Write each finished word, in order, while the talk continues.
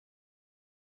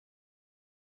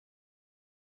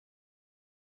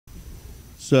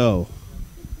So,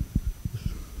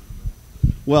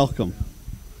 welcome.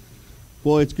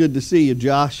 Boy, it's good to see you,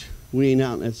 Josh. We ain't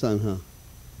out in that sun, huh?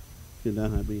 Good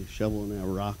down I'd be shoveling that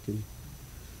rock. And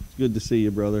it's good to see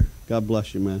you, brother. God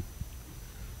bless you, man.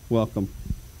 Welcome.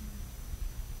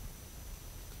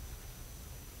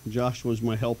 Josh was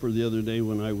my helper the other day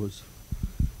when I was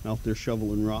out there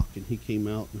shoveling rock, and he came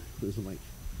out and it was like,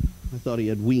 I thought he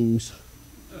had wings.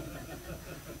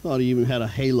 Thought he even had a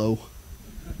halo.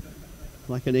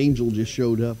 Like an angel just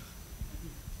showed up.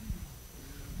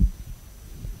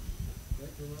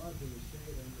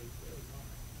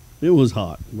 It was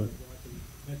hot. But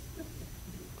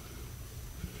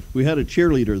we had a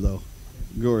cheerleader, though.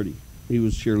 Gordy. He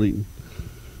was cheerleading.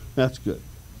 That's good.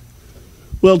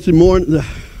 Well,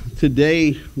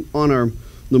 today on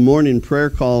the morning prayer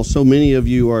call, so many of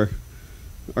you are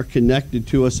connected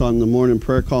to us on the morning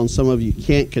prayer call, and some of you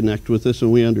can't connect with us,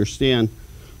 and we understand.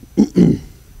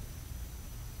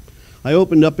 I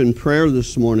opened up in prayer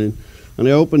this morning, and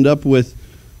I opened up with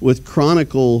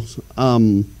Chronicles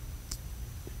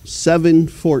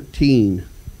 7:14.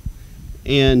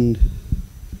 And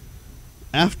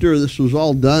after this was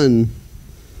all done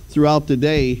throughout the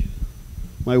day,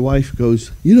 my wife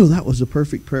goes, "You know, that was a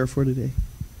perfect prayer for today."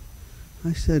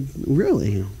 I said,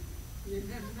 "Really?"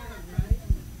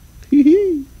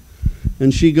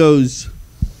 And she goes,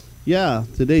 "Yeah,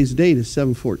 today's date is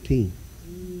 7/14.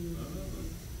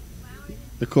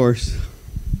 Of course,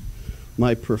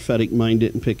 my prophetic mind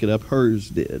didn't pick it up. Hers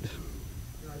did.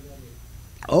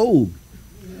 Oh,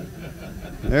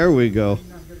 there we go.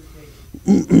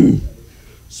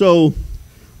 So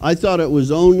I thought it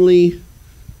was only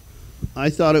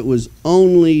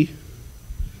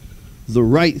the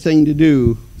right thing to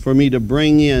do for me to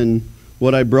bring in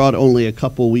what I brought only a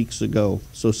couple weeks ago.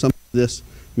 So some of this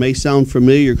may sound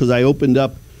familiar because I opened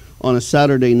up on a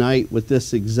Saturday night with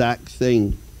this exact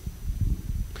thing.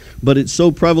 But it's so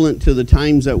prevalent to the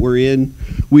times that we're in.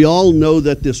 We all know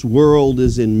that this world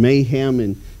is in mayhem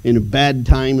and in a bad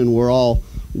time, and we're all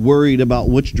worried about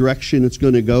which direction it's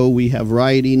going to go. We have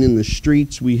rioting in the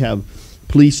streets. We have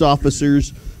police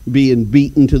officers being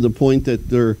beaten to the point that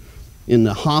they're in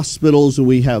the hospitals. And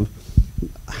we have,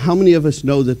 how many of us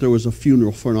know that there was a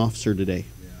funeral for an officer today,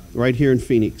 right here in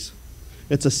Phoenix?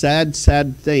 It's a sad,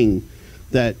 sad thing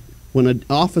that when an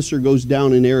officer goes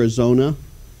down in Arizona,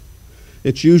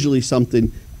 it's usually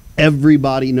something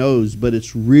everybody knows, but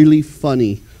it's really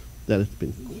funny that it's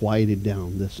been quieted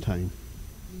down this time.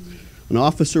 An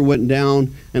officer went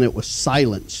down and it was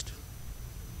silenced.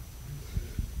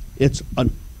 It's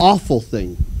an awful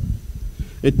thing.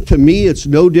 To me, it's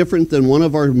no different than one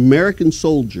of our American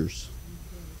soldiers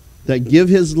that give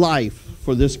his life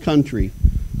for this country.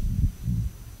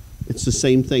 It's the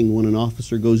same thing when an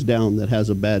officer goes down that has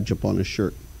a badge up on his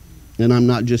shirt. And I'm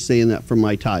not just saying that from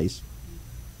my ties.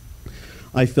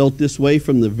 I felt this way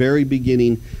from the very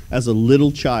beginning as a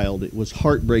little child. It was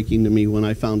heartbreaking to me when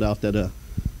I found out that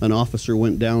an officer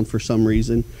went down for some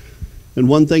reason. And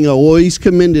one thing I always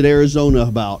commended Arizona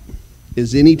about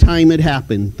is any time it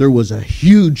happened, there was a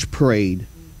huge parade.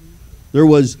 There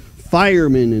was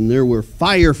firemen, and there were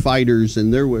firefighters,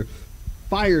 and there were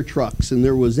fire trucks, and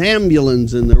there was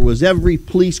ambulance, and there was every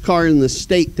police car in the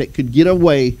state that could get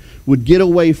away, would get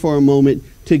away for a moment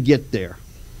to get there.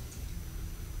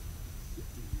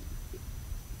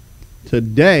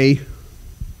 Today,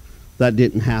 that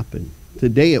didn't happen.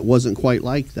 Today, it wasn't quite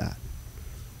like that.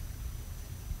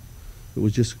 It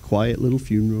was just a quiet little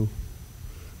funeral,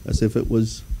 as if it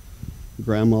was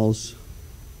Grandma's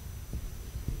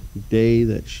day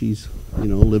that she's,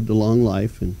 lived a long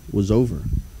life and was over.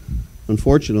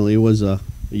 Unfortunately, it was a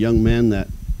young man that,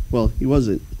 well, he was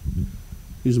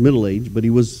middle-aged, but he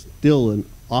was still an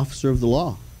officer of the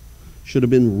law. Should have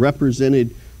been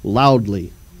represented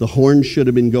loudly. The horn should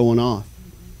have been going off.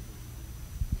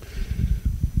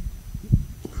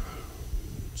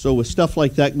 So with stuff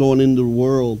like that going into the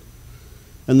world,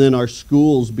 and then our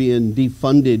schools being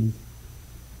defunded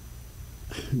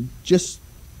just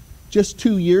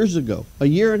 2 years ago, a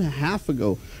year and a half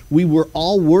ago, we were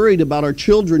all worried about our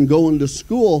children going to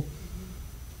school,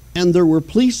 and there were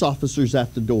police officers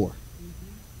at the door.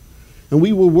 And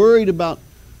we were worried about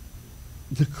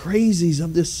the crazies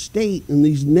of this state and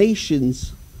these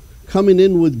nations coming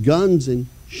in with guns and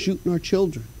shooting our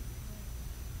children.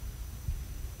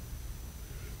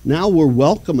 Now we're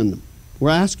welcoming them.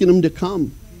 We're asking them to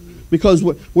come. Because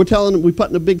we're telling them, we're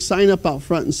putting a big sign up out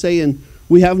front and saying,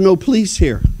 we have no police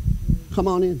here. Come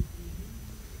on in.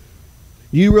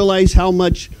 Do you realize how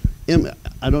much,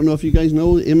 I don't know if you guys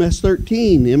know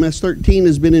MS-13. MS-13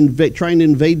 has been trying to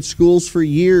invade schools for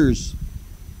years,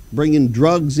 bringing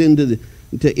drugs into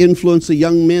to influence the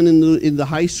young men in the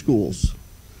high schools.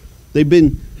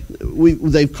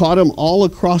 They've caught them all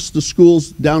across the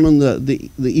schools down on the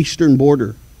eastern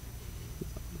border.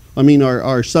 I mean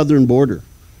our southern border.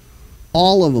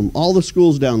 All of them, all the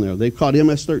schools down there. They've caught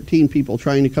MS-13 people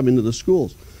trying to come into the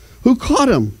schools. Who caught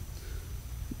them?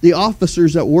 The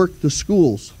officers that work the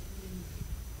schools.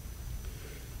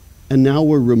 And now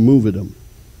we're removing them.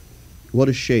 What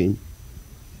a shame.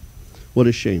 What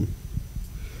a shame.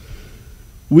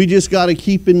 We just got to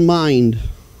keep in mind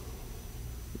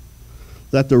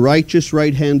that the righteous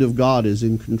right hand of God is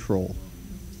in control.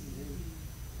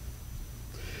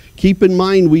 Keep in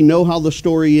mind, we know how the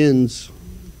story ends.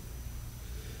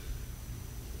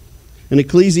 In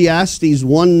Ecclesiastes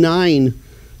 1:9,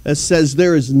 it says,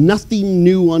 there is nothing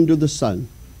new under the sun.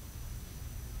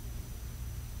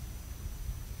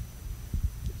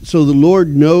 So the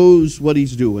Lord knows what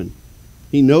He's doing.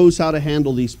 He knows how to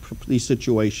handle these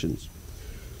situations.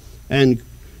 And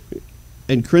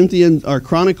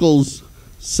Chronicles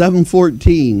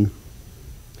 7:14,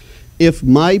 if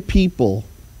my people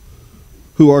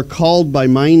who are called by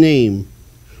my name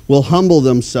will humble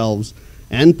themselves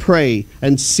and pray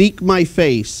and seek my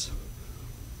face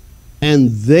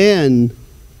and then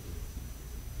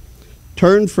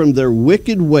turn from their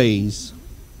wicked ways,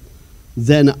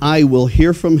 then I will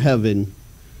hear from heaven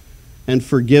and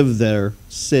forgive their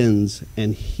sins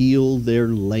and heal their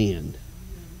land.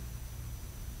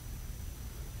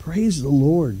 Praise the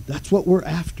Lord. That's what we're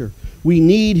after. We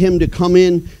need Him to come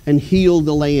in and heal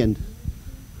the land.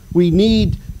 We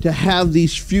need to have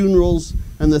these funerals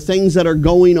and the things that are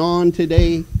going on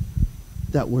today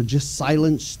that were just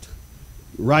silenced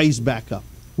rise back up.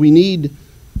 We need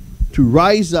to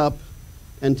rise up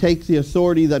and take the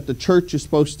authority that the church is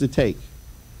supposed to take.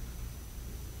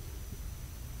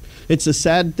 It's a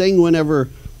sad thing whenever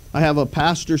I have a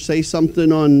pastor say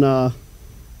something on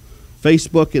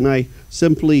Facebook and I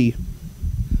simply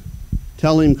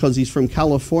tell him, because he's from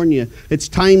California, it's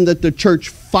time that the church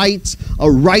fights a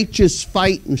righteous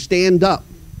fight and stand up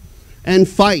and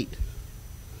fight.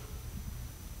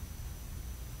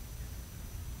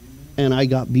 And I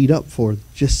got beat up for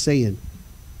just saying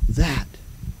that.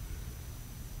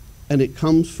 And it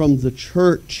comes from the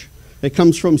church. It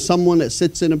comes from someone that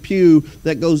sits in a pew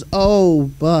that goes, oh,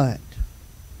 but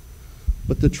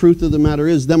the truth of the matter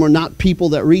is, them are not people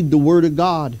that read the Word of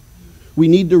God. We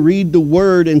need to read the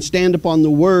Word and stand upon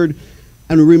the Word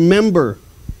and remember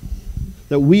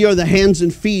that we are the hands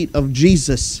and feet of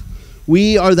Jesus.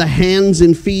 We are the hands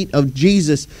and feet of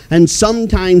Jesus. And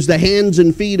sometimes the hands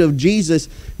and feet of Jesus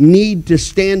need to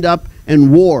stand up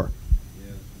and war.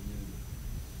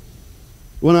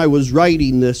 When I was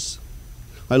writing this,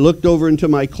 I looked over into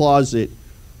my closet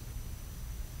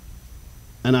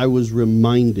and I was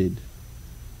reminded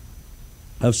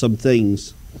of some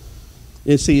things.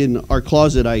 You see, in our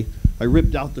closet, I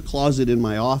ripped out the closet in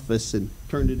my office and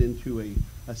turned it into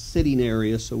a sitting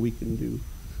area so we can do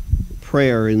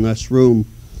prayer in this room.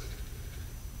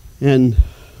 And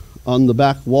on the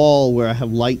back wall where I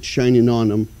have lights shining on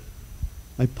them,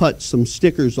 I put some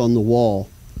stickers on the wall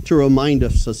to remind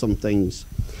us of some things.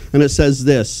 And it says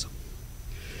this: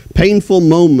 painful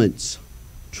moments,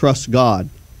 trust God.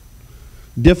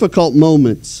 Difficult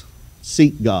moments,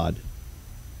 seek God.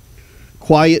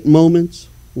 Quiet moments,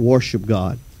 worship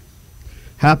God.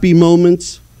 Happy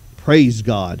moments, praise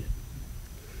God.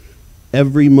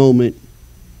 Every moment,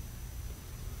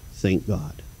 thank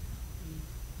God.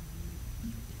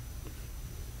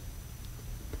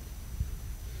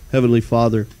 Heavenly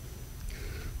Father,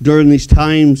 during these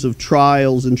times of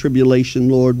trials and tribulation,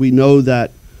 Lord, we know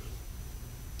that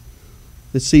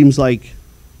it seems like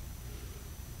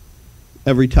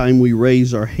every time we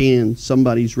raise our hand,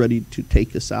 somebody's ready to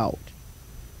take us out.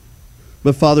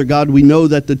 But Father God, we know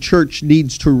that the church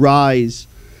needs to rise,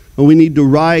 and we need to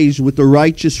rise with the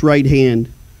righteous right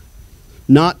hand,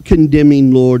 not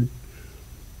condemning, Lord,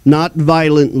 not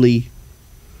violently,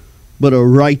 but a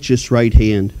righteous right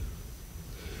hand.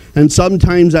 And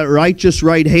sometimes that righteous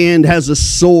right hand has a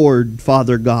sword,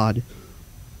 Father God,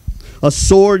 a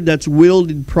sword that's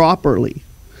wielded properly.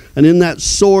 And in that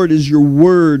sword is your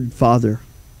word, Father.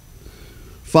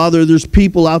 Father, there's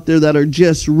people out there that are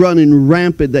just running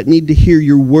rampant that need to hear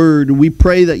your word. And we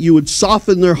pray that you would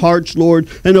soften their hearts, Lord,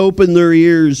 and open their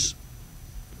ears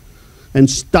and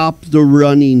stop the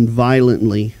running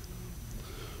violently.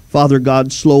 Father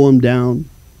God, slow them down.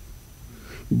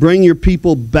 Bring your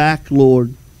people back,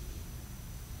 Lord.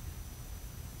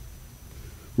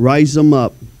 Rise them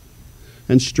up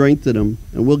and strengthen them.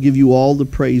 And we'll give you all the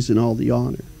praise and all the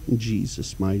honor. In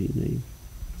Jesus' mighty name.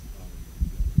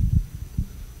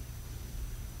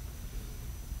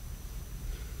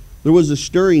 There was a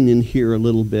stirring in here a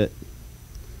little bit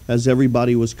as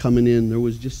everybody was coming in. There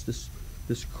was just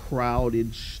this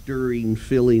crowded, stirring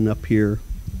feeling up here.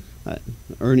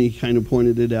 Ernie kind of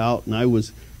pointed it out, and I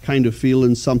was kind of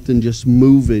feeling something just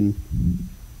moving.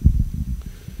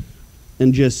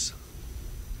 And just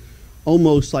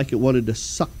almost like it wanted to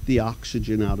suck the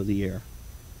oxygen out of the air.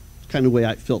 It's kind of the way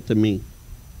it felt to me.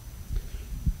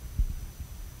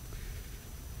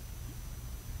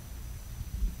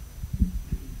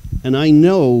 And I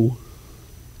know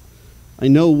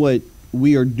what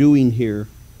we are doing here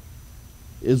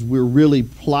is we're really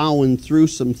plowing through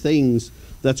some things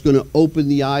that's going to open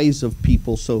the eyes of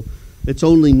people. So it's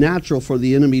only natural for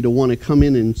the enemy to want to come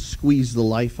in and squeeze the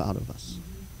life out of us.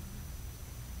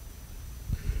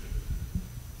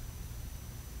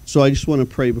 So I just want to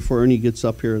pray before Ernie gets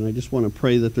up here, and I just want to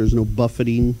pray that there's no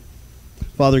buffeting.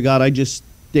 Father God, I just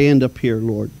stand up here,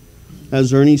 Lord,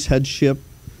 as Ernie's headship,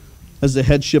 as the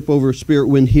headship over Spirit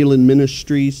Wind Healing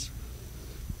Ministries.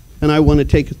 And I want to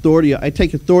take authority. I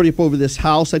take authority up over this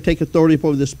house. I take authority up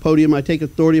over this podium. I take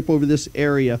authority up over this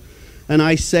area. And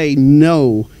I say,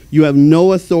 no, you have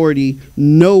no authority.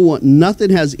 No one, nothing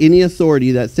has any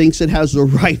authority that thinks it has the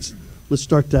rights. Let's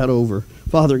start that over.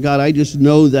 Father God, I just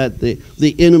know that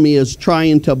the enemy is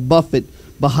trying to buffet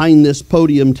behind this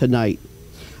podium tonight.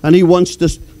 And he wants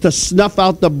to snuff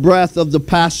out the breath of the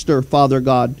pastor, Father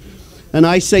God. And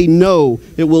I say, no,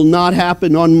 it will not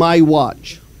happen on my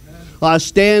watch. I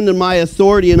stand in my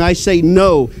authority and I say,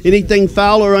 no. Anything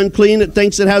foul or unclean that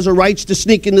thinks it has a right to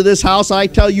sneak into this house, I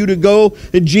tell you to go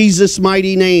in Jesus'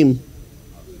 mighty name.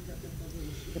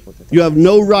 You have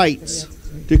no rights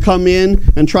to come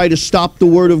in and try to stop the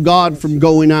word of God from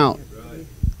going out.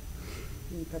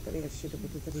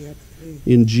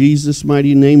 In Jesus'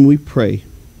 mighty name we pray.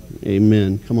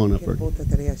 Amen. Come on up, Ernie.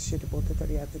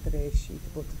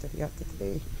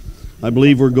 I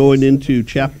believe we're going into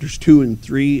chapters 2 and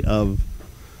 3 of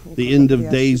the end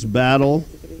of days battle,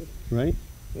 right?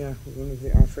 Yeah, one of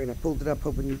the offering. I pulled it up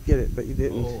hoping you'd get it, but you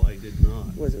didn't. Oh, I did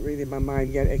not. Wasn't reading my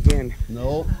mind yet again.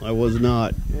 No, I was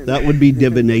not. That would be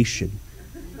divination.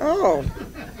 Oh,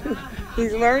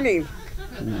 he's learning.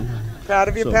 Proud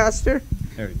of you, Pastor?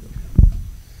 There you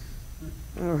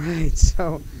go. All right,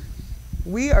 so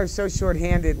we are so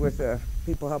short-handed with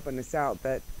people helping us out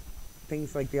that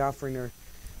things like the offering are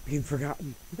being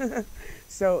forgotten.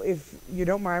 So if you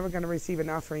don't mind, we're going to receive an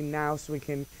offering now so we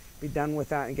can be done with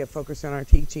that and get focused on our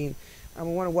teaching. We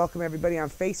want to welcome everybody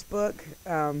on Facebook.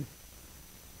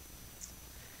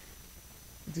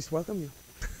 Just welcome you.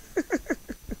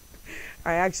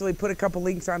 I actually put a couple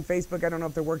links on Facebook. I don't know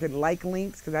if they're working like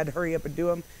links because I had to hurry up and do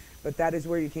them. But that is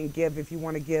where you can give if you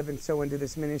want to give and sow into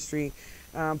this ministry.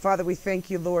 Father, we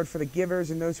thank you, Lord, for the givers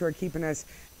and those who are keeping us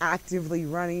actively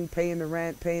running, paying the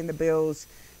rent, paying the bills,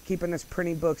 keeping us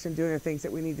printing books and doing the things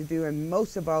that we need to do. And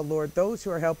most of all, Lord, those who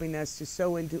are helping us to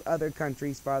sow into other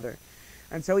countries, Father.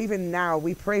 And so even now,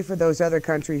 we pray for those other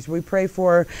countries. We pray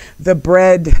for the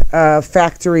bread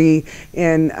factory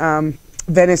in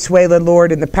Venezuela,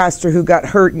 Lord, and the pastor who got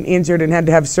hurt and injured and had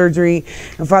to have surgery.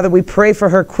 And Father, we pray for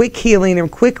her quick healing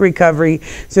and quick recovery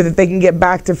so that they can get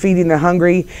back to feeding the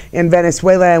hungry in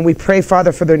Venezuela. And we pray,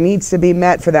 Father, for their needs to be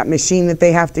met, for that machine that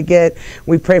they have to get.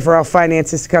 We pray for all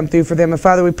finances to come through for them. And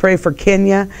Father, we pray for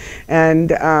Kenya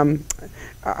and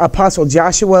Apostle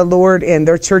Joshua, Lord, and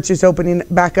their churches opening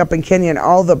back up in Kenya and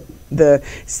all the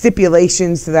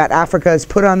stipulations that Africa has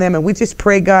put on them. And we just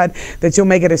pray, God, that you'll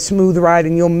make it a smooth ride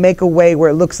and you'll make a way where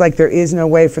it looks like there is no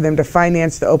way for them to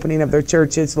finance the opening of their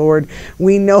churches, Lord.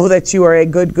 We know that you are a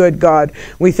good, good God.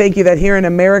 We thank you that here in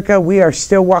America, we are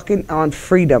still walking on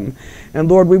freedom. And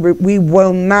Lord, we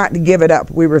will not give it up.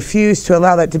 We refuse to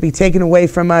allow that to be taken away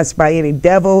from us by any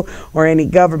devil or any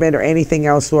government or anything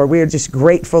else, Lord. We are just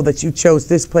grateful that you chose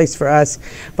this place for us.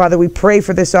 Father, we pray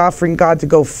for this offering, God, to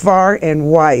go far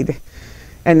and wide,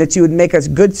 and that you would make us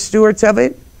good stewards of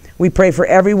it. We pray for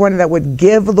everyone that would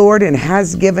give, Lord, and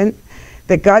has given,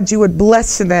 that God, you would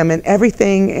bless them in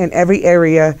everything, in every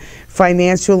area,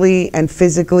 financially and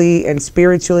physically and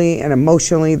spiritually and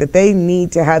emotionally, that they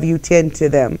need to have you tend to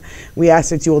them. We ask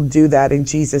that you will do that in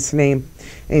Jesus' name.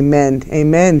 Amen.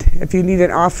 Amen. If you need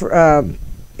an offer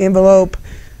envelope,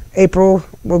 April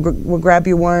will grab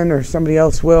you one, or somebody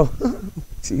else will.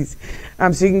 Jeez.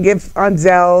 So you can give on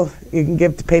Zelle, you can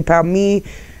give to PayPal me,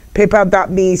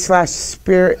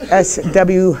 paypal.me/spirit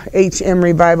SWHM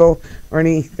revival, or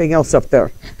anything else up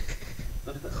there.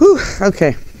 Whew,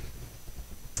 okay.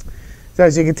 So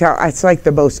as you can tell, it's like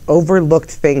the most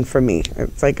overlooked thing for me.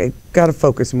 It's like I got to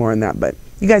focus more on that. But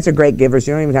you guys are great givers.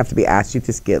 You don't even have to be asked. You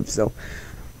just give. So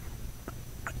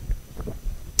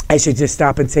I should just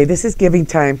stop and say, this is giving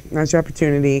time. Now's your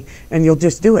opportunity. And you'll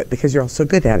just do it because you're all so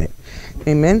good at it.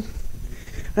 Amen.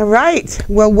 All right.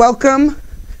 Well, welcome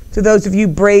to those of you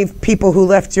brave people who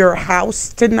left your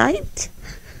house tonight.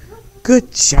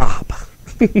 Good job.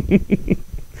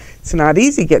 It's not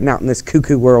easy getting out in this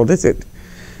cuckoo world, is it?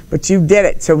 But you did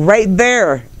it. So right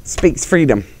there speaks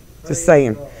freedom. Just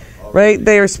saying. Right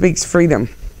there speaks freedom.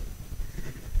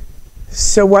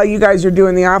 So while you guys are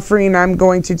doing the offering, I'm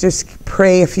going to just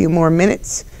pray a few more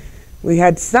minutes. We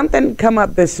had something come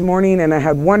up this morning, and I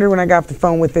had wondered when I got off the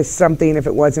phone with this something if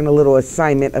it wasn't a little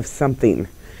assignment of something.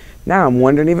 Now I'm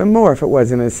wondering even more if it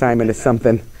wasn't an assignment of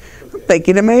something. I'm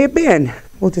thinking it may have been.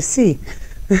 We'll just see.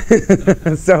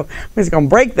 So I'm just going to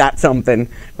break that something,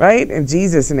 right? In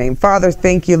Jesus' name. Father,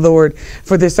 thank you, Lord,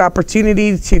 for this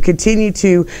opportunity to continue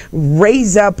to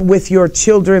raise up with your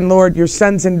children, Lord, your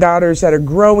sons and daughters that are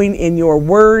growing in your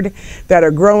word, that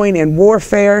are growing in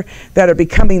warfare, that are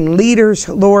becoming leaders,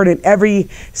 Lord, in every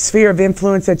sphere of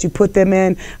influence that you put them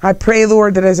in. I pray,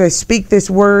 Lord, that as I speak this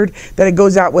word, that it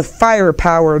goes out with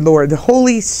firepower, Lord, the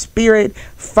Holy Spirit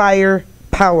fire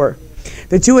power.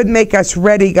 That you would make us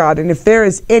ready, God. And if there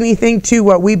is anything to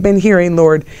what we've been hearing,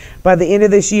 Lord, by the end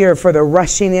of this year for the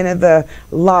rushing in of the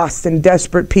lost and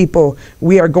desperate people,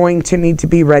 we are going to need to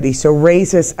be ready. So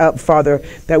raise us up, Father,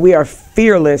 that we are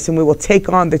fearless and we will take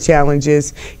on the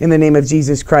challenges in the name of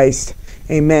Jesus Christ.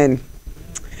 Amen.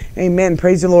 Amen.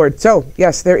 Praise the Lord. So,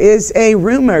 yes, there is a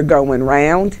rumor going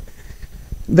around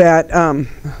that,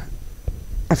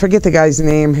 I forget the guy's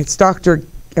name. It's Dr.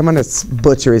 I'm going to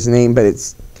butcher his name, but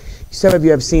it's, some of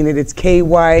you have seen it. It's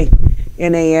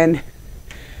K-Y-N-A-N.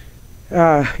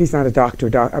 He's not a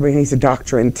doctor. I mean, he's a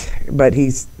doctorant, but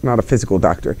he's not a physical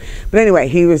doctor. But anyway,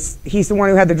 he's the one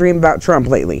who had the dream about Trump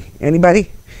lately.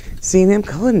 Anybody seen him?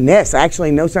 Goodness, I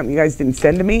actually know something you guys didn't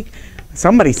send to me.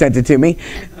 Somebody sent it to me.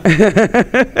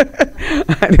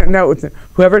 I don't know.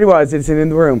 Whoever it was, it's in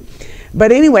the room.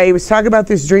 But anyway, he was talking about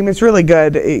this dream. It's really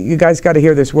good. You guys got to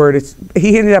hear this word.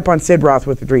 He ended up on Sid Roth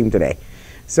with the dream today.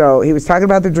 So he was talking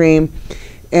about the dream,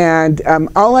 and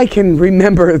all I can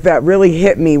remember that really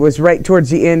hit me was right towards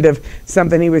the end of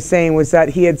something he was saying was that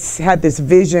he had this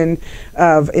vision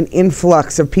of an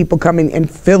influx of people coming and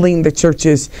filling the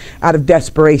churches out of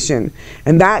desperation.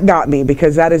 And that got me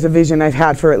because that is a vision I've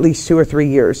had for at least 2 or 3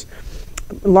 years.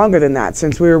 Longer than that,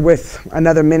 since we were with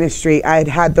another ministry, I had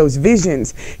had those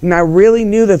visions, and I really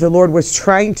knew that the Lord was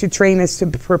trying to train us to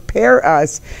prepare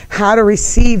us how to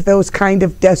receive those kind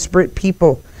of desperate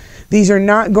people. These are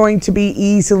not going to be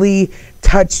easily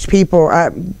touched people.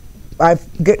 I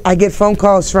get phone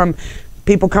calls from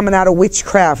people coming out of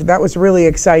witchcraft. That was really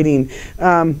exciting.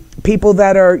 People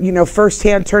that are,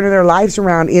 firsthand turning their lives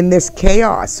around in this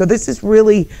chaos. So this is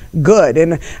really good.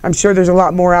 And I'm sure there's a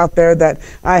lot more out there that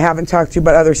I haven't talked to,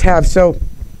 but others have. So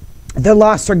the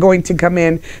lost are going to come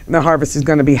in and the harvest is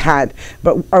going to be had.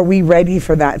 But are we ready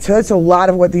for that? So that's a lot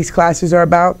of what these classes are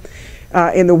about.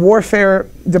 In the warfare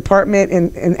department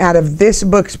and out of this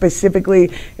book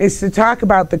specifically is to talk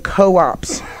about the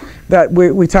co-ops. That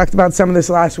we talked about some of this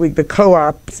last week, the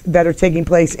co-ops that are taking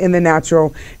place in the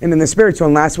natural and in the spiritual.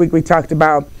 And last week we talked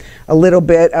about a little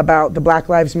bit about the Black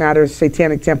Lives Matter,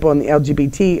 Satanic Temple, and the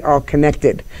LGBT all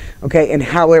connected, okay, and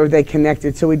how are they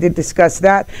connected. So we did discuss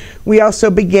that. We also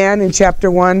began in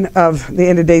chapter 1 of the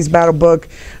End of Days Battle book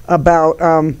about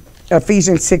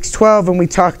Ephesians 6:12, and we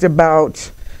talked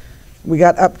about, we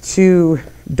got up to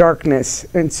darkness,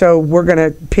 and so we're going to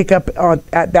pick up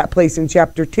at that place in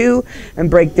chapter 2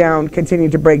 and continue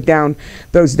to break down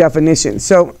those definitions.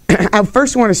 So I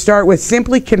first want to start with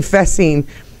simply confessing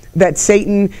that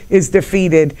Satan is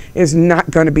defeated is not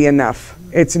going to be enough.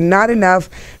 It's not enough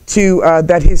to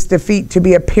that his defeat to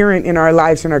be apparent in our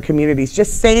lives and our communities.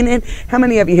 Just saying it. How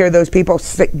many of you hear those people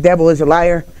say, devil is a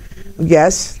liar?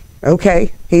 Yes.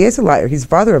 Okay, he is a liar. He's the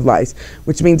father of lies,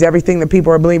 which means everything that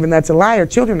people are believing that's a lie are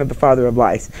children of the father of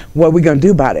lies. What are we going to do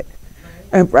about it?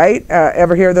 Right?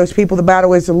 Ever hear those people, the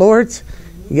battle is the Lord's?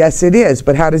 Yes, it is.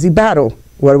 But how does he battle?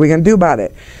 What are we going to do about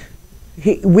it?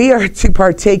 We are to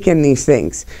partake in these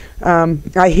things.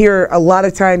 I hear a lot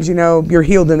of times, you're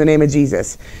healed in the name of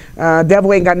Jesus.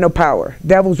 Devil ain't got no power.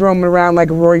 Devil's roaming around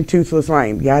like a roaring toothless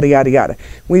lion. Yada, yada, yada.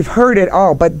 We've heard it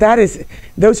all, but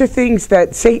those are things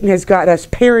that Satan has got us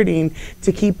parroting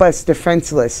to keep us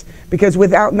defenseless. Because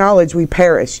without knowledge, we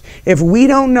perish. If we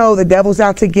don't know the devil's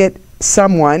out to get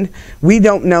someone, we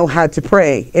don't know how to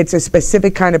pray. It's a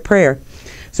specific kind of prayer.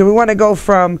 So we want to go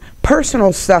from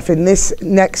personal stuff in this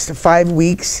next 5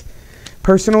 weeks.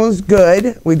 Personal is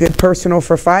good. We did personal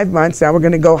for 5 months. Now we're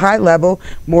going to go high level,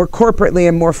 more corporately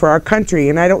and more for our country.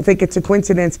 And I don't think it's a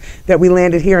coincidence that we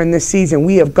landed here in this season.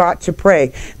 We have got to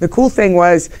pray. The cool thing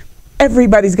was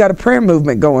everybody's got a prayer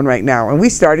movement going right now. And we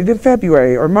started in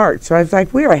February or March. So I was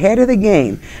like, we're ahead of the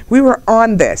game. We were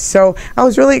on this. So I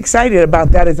was really excited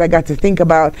about that as I got to think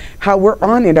about how we're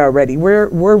on it already. We're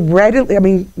ready. I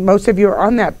mean, most of you are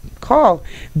on that call.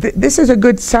 This is a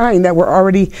good sign that we're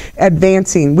already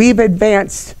advancing. We've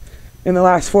advanced in the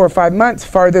last 4 or 5 months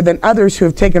farther than others who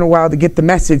have taken a while to get the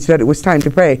message that it was time to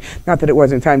pray. Not that it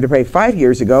wasn't time to pray 5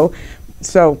 years ago.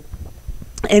 So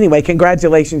anyway,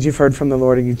 congratulations, you've heard from the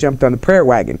Lord and you jumped on the prayer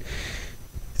wagon.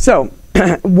 So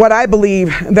what I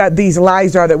believe that these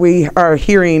lies are that we are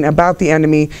hearing about the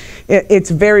enemy,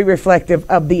 it's very reflective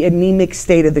of the anemic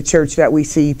state of the church that we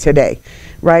see today,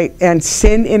 right? And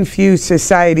sin-infused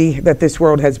society that this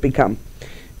world has become,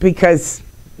 because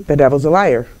the devil's a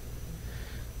liar,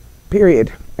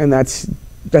 period. And that's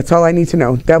all I need to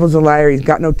know. Devil's a liar. He's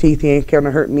got no teeth. He ain't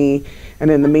gonna hurt me. And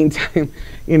in the meantime,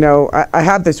 you know, I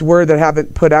have this word that I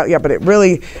haven't put out yet, but it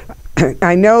really,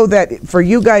 I know that for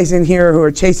you guys in here who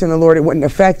are chasing the Lord, it wouldn't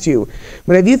affect you.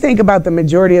 But if you think about the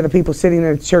majority of the people sitting in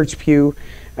a church pew,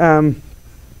 I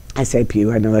say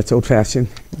pew, I know that's old fashioned.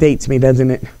 Dates me, doesn't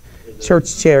it?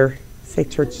 Church chair. Say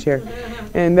church chair.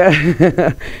 And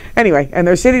anyway, and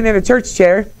they're sitting in a church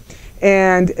chair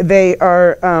and they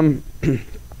are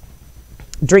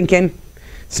drinking,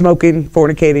 smoking,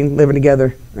 fornicating, living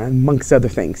together, amongst other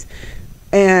things.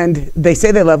 And they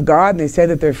say they love God and they say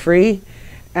that they're free,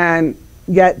 and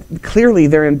yet clearly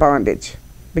they're in bondage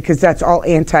because that's all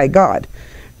anti-God.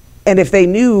 And if they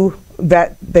knew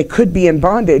that they could be in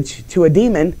bondage to a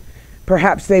demon,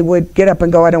 perhaps they would get up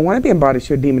and go, I don't want to be in bondage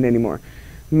to a demon anymore.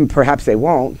 Perhaps they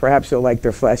won't. Perhaps they'll like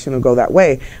their flesh and they'll go that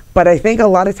way. But I think a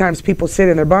lot of times people sit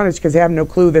in their bondage because they have no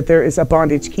clue that there is a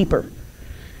bondage keeper.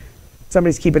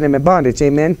 Somebody's keeping them in bondage.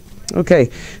 Amen. Okay.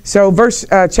 So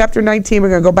chapter 19, we're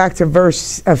going to go back to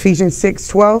verse Ephesians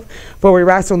 6:12. For we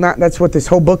wrestle not, that's what this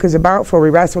whole book is about. For we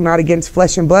wrestle not against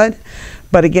flesh and blood,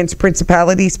 but against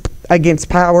principalities, against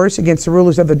powers, against the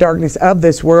rulers of the darkness of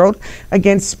this world,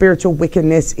 against spiritual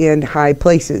wickedness in high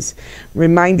places.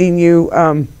 Reminding you,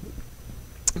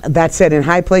 that said in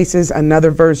high places.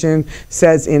 Another version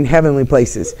says in heavenly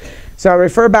places. So I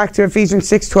refer back to Ephesians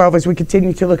 6:12 as we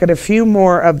continue to look at a few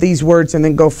more of these words and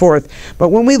then go forth. But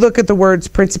when we look at the words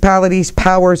principalities,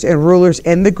 powers, and rulers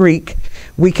in the Greek,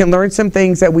 we can learn some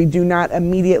things that we do not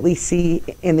immediately see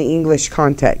in the English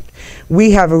context.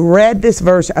 We have read this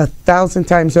verse 1,000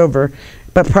 times over,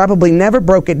 but probably never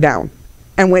broke it down.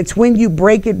 And it's when you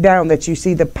break it down that you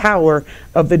see the power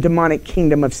of the demonic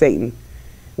kingdom of Satan.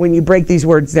 When you break these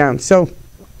words down. So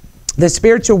the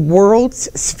spiritual world's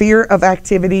sphere of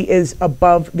activity is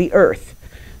above the earth.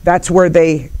 That's where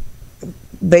they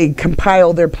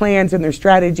compile their plans and their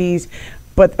strategies.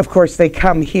 But of course they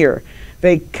come here.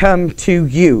 They come to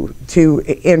you to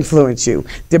influence you.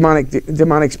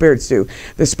 Demonic spirits do.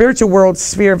 The spiritual world's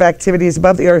sphere of activity is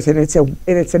above the earth, and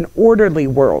it's an orderly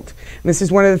world. And this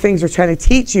is one of the things we're trying to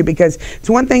teach you, because it's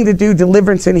one thing to do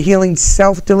deliverance and healing,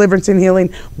 self-deliverance and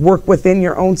healing, work within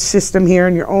your own system here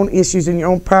and your own issues and your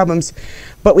own problems.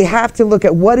 But we have to look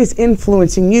at what is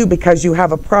influencing you because you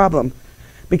have a problem.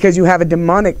 Because you have a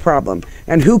demonic problem,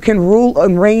 and who can rule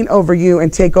and reign over you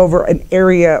and take over an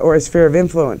area or a sphere of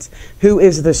influence? Who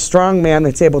is the strong man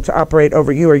that's able to operate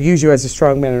over you or use you as a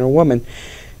strong man or a woman?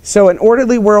 So an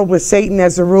orderly world with Satan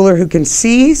as the ruler who can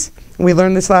seize, we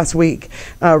learned this last week,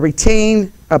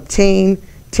 retain, obtain,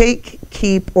 take,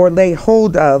 keep, or lay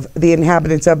hold of the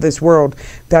inhabitants of this world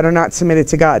that are not submitted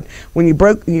to God. When you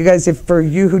guys, if for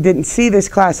you who didn't see this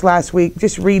class last week,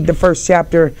 just read the first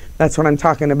chapter. That's what I'm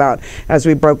talking about as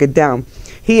we broke it down.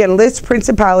 He enlists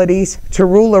principalities to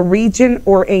rule a region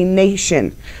or a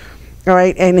nation. All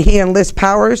right, and he enlists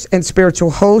powers and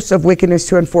spiritual hosts of wickedness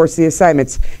to enforce the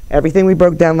assignments. Everything we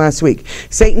broke down last week.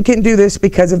 Satan can do this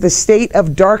because of the state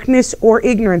of darkness or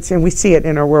ignorance, and we see it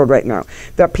in our world right now,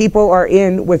 that people are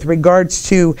in with regards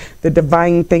to the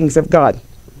divine things of God,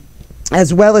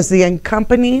 as well as the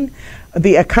accompanying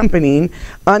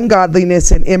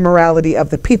ungodliness and immorality of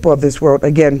the people of this world.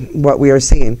 Again, what we are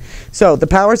seeing. So the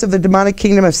powers of the demonic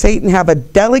kingdom of Satan have a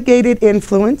delegated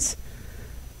influence.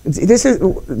 This is,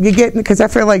 you get, because I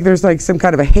feel like there's like some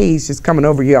kind of a haze just coming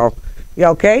over y'all.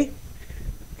 Y'all okay?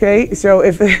 Okay, so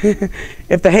if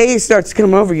if the haze starts to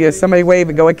come over you, somebody wave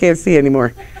and go, I can't see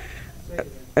anymore.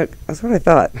 That's what I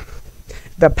thought.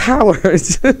 The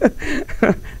powers.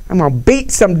 I'm going to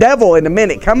beat some devil in a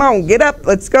minute. Come on, get up,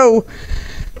 let's go.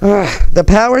 The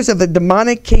powers of the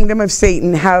demonic kingdom of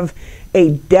Satan have a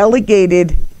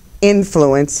delegated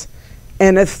influence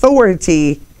and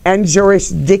authority and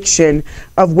jurisdiction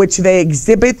of which they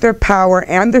exhibit their power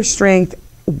and their strength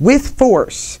with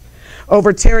force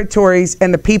over territories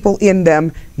and the people in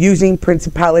them, using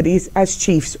principalities as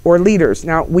chiefs or leaders.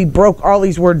 Now, we broke all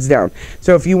these words down.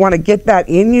 So if you want to get that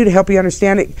in you to help you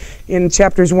understand it, in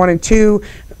chapters 1 and 2,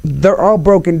 they're all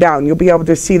broken down. You'll be able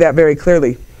to see that very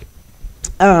clearly.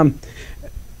 I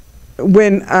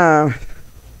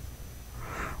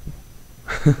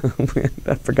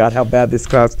forgot how bad this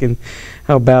class can,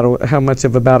 how much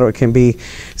of a battle it can be.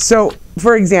 So,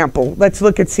 for example, let's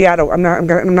look at Seattle. I'm not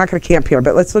going to camp here,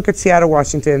 but let's look at Seattle,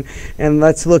 Washington, and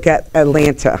let's look at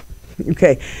Atlanta.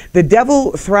 Okay, the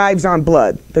devil thrives on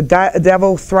blood. The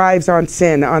devil thrives on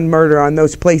sin, on murder, on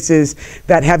those places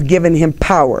that have given him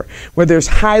power, where there's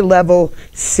high-level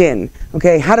sin.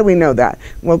 Okay, how do we know that?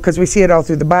 Well, because we see it all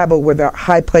through the Bible, where the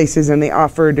high places, and they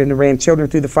offered and ran children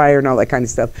through the fire and all that kind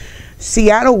of stuff.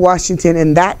 Seattle, Washington,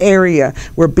 in that area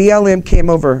where BLM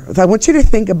came over, I want you to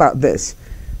think about this.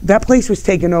 That place was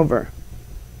taken over.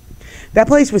 That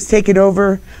place was taken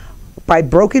over by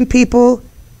broken people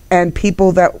and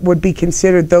people that would be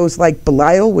considered those like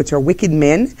Belial, which are wicked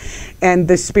men, and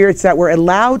the spirits that were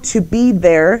allowed to be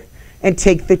there and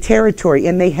take the territory,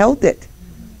 and they held it.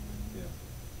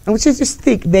 I want you to just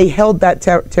think, they held that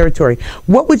territory.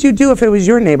 What would you do if it was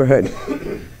your neighborhood?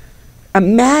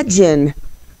 Imagine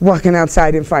walking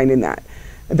outside and finding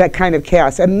that kind of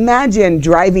chaos. Imagine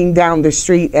driving down the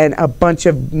street and a bunch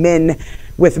of men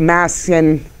with masks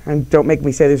and don't make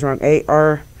me say this wrong,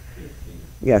 AR.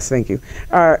 Yes, thank you.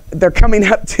 They're coming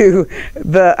up to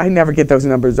I never get those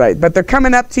numbers right, but they're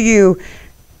coming up to you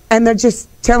and they're just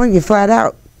telling you flat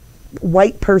out,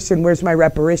 white person, where's my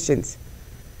reparations?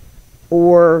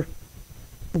 Or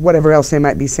whatever else they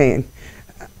might be saying.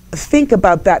 Think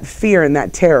about that fear and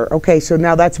that terror. Okay, so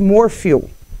now that's more fuel.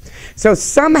 So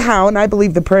somehow, and I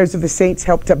believe the prayers of the saints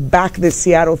helped to back this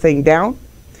Seattle thing down,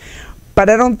 but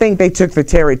I don't think they took the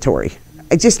territory.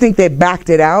 I just think they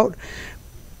backed it out.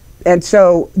 And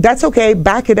so that's okay,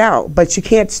 back it out, but you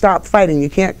can't stop fighting.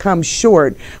 You can't come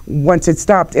short once it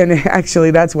stopped. And actually,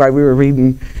 that's why we were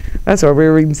reading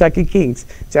 2 Kings,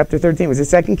 chapter 13. Was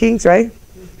it 2 Kings, right?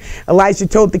 Elijah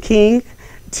told the king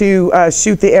to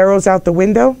shoot the arrows out the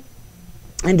window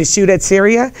and to shoot at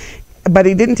Syria. But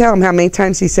he didn't tell him how many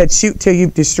times. He said, shoot till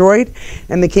you've destroyed.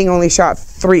 And the king only shot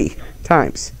 3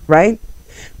 times, right?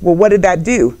 Well, what did that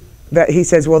do? That he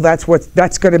says, well, that's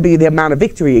going to be the amount of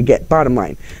victory you get, bottom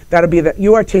line. That'll be that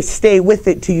you are to stay with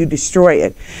it till you destroy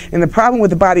it. And the problem with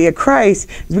the body of Christ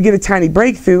is we get a tiny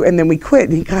breakthrough and then we quit.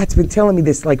 And God's been telling me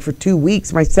this like for 2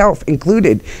 weeks, myself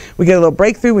included. We get a little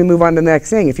breakthrough, we move on to the next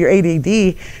thing. If you're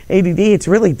ADD, it's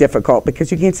really difficult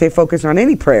because you can't stay focused on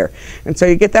any prayer. And so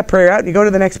you get that prayer out, and you go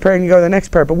to the next prayer, and you go to the next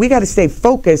prayer. But we got to stay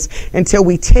focused until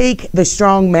we take the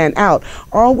strong man out.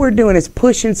 All we're doing is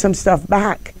pushing some stuff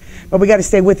back. But we got to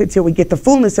stay with it till we get the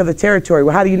fullness of the territory.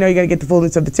 Well, how do you know you're going to get the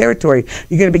fullness of the territory?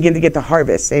 You're going to begin to get the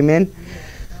harvest. Amen?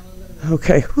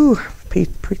 Okay. Whew.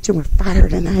 Preaching with fire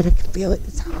tonight. I can feel it.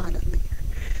 It's hot up here.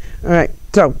 All right.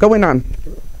 So, going on.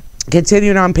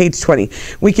 Continuing on page 20.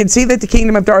 We can see that the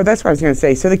kingdom of darkness, that's what I was going to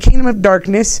say. So, the kingdom of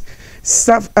darkness,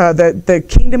 the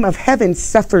kingdom of heaven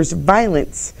suffers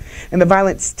violence, and the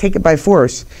violence take it by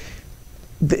force.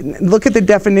 Look at the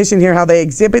definition here, how they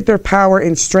exhibit their power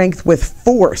and strength with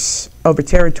force over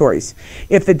territories.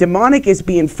 If the demonic is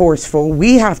being forceful,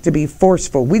 we have to be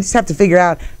forceful. We just have to figure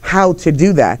out how to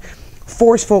do that.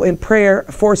 Forceful in prayer,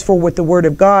 forceful with the word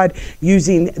of God,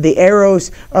 using the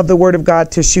arrows of the word of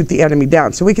God to shoot the enemy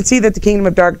down. So we can see that the kingdom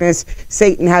of darkness,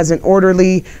 Satan has an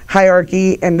orderly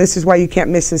hierarchy, and this is why you can't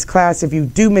miss this class. If you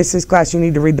do miss this class, you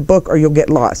need to read the book or you'll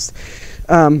get lost.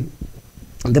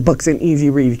 The book's an easy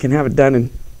read. You can have it done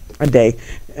in a day.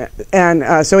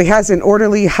 And so he has an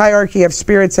orderly hierarchy of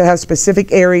spirits that have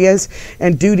specific areas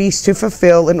and duties to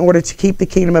fulfill in order to keep the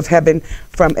kingdom of heaven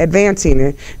from advancing.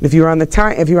 And if you were on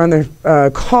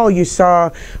the call, you saw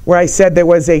where I said there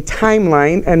was a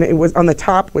timeline, and it was on the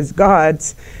top was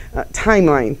God's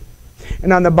timeline.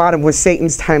 And on the bottom was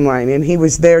Satan's timeline. And he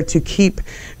was there to keep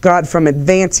God from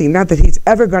advancing. Not that he's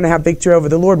ever going to have victory over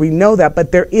the Lord. We know that.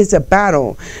 But there is a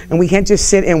battle. And we can't just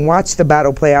sit and watch the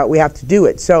battle play out. We have to do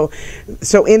it. So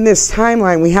in this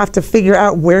timeline, we have to figure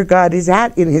out where God is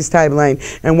at in his timeline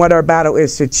and what our battle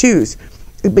is to choose.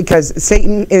 Because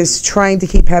Satan is trying to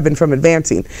keep heaven from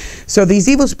advancing. So these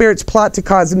evil spirits plot to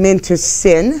cause men to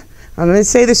sin. I'm going to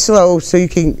say this slow so you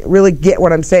can really get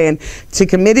what I'm saying. To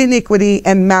commit iniquity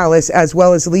and malice, as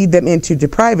well as lead them into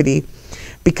depravity.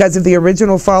 Because of the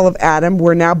original fall of Adam,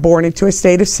 we're now born into a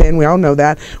state of sin. We all know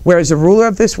that. Whereas the ruler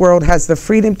of this world has the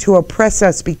freedom to oppress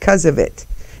us because of it.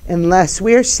 Unless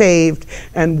we are saved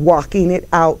and walking it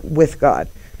out with God.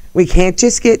 We can't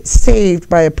just get saved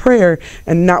by a prayer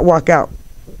and not walk out.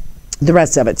 the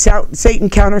rest of it. Satan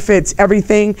counterfeits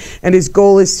everything, and his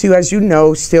goal is to, as you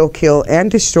know, steal, kill, and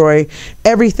destroy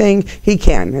everything he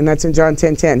can. And that's in John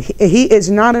 10:10. He is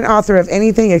not an author of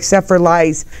anything except for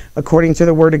lies, according to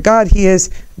the word of God. He is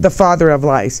the father of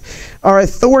lies. Our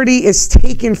authority is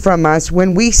taken from us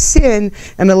when we sin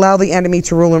and allow the enemy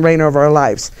to rule and reign over our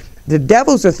lives. The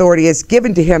devil's authority is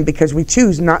given to him because we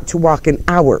choose not to walk in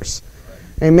ours.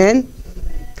 Amen?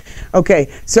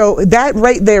 Okay, so that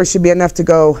right there should be enough to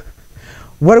go,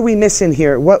 what are we missing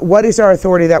here? What is our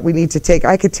authority that we need to take?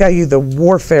 I could tell you the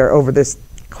warfare over this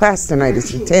class tonight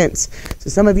is intense. So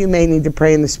some of you may need to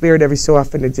pray in the Spirit every so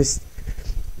often to just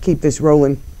keep this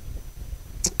rolling.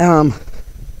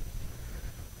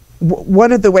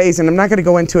 One of the ways, and I'm not going to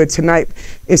go into it tonight,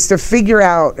 is to figure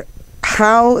out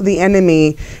how the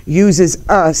enemy uses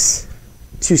us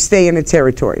to stay in a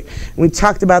territory. We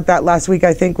talked about that last week,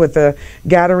 I think, with the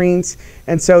Gadarenes.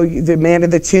 And so the man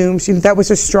of the tombs, that was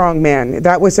a strong man.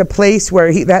 That was a place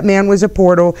where that man was a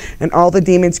portal, and all the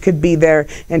demons could be there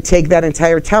and take that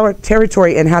entire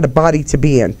territory and had a body to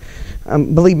be in.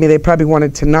 Believe me, they probably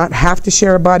wanted to not have to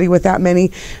share a body with that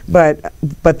many, but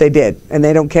they did, and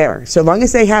they don't care. So long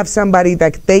as they have somebody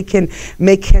that they can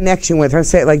make connection with. I'll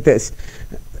say it like this.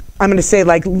 I'm going to say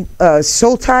like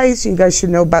soul ties. You guys should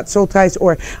know about soul ties.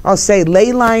 Or I'll say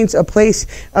ley lines, a place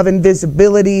of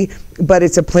invisibility, but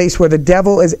it's a place where the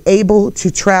devil is able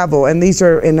to travel. And these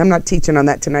are, and I'm not teaching on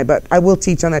that tonight, but I will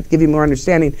teach on that to give you more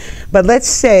understanding. But let's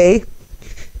say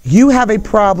you have a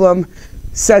problem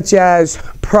such as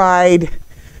pride,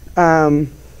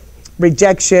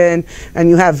 rejection, and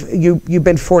you've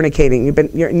been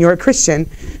fornicating. You're a Christian,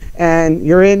 and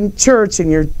you're in church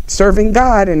and you're serving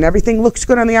God and everything looks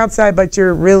good on the outside, but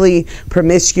you're really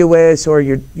promiscuous, or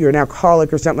you're an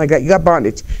alcoholic or something like that. You got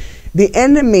bondage. The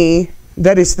enemy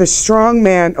that is the strong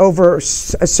man over a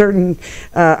certain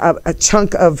a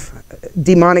chunk of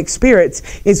demonic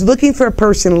spirits is looking for a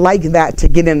person like that to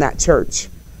get in that church.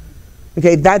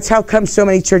 Okay, that's how come so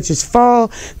many churches fall.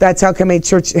 That's how come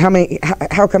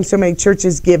how come so many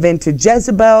churches give in to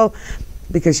Jezebel,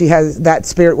 because she has that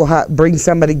spirit will bring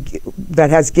somebody that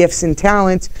has gifts and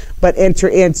talents, but enter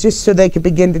in just so they can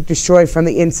begin to destroy from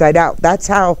the inside out. That's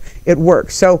how it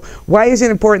works. So why is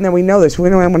it important that we know this? We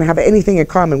don't want to have anything in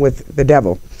common with the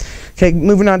devil. Okay,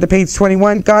 moving on to page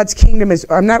 21. God's kingdom is,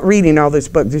 I'm not reading all this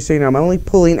book, just so you know. I'm only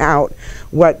pulling out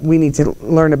what we need to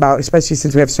learn about, especially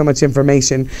since we have so much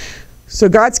information. So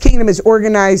God's kingdom is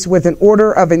organized with an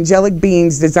order of angelic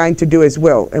beings designed to do his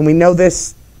will. And we know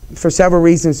this for several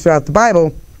reasons throughout the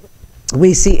Bible.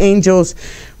 We see angels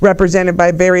represented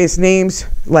by various names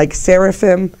like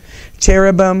seraphim,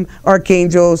 cherubim,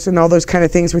 archangels, and all those kind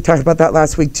of things. We talked about that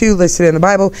last week too, listed in the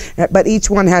Bible. But each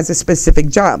one has a specific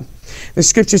job. The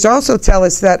scriptures also tell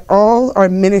us that all are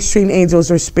ministering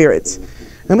angels or spirits.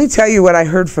 Let me tell you what I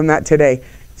heard from that today.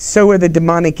 So are the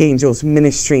demonic angels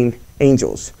ministering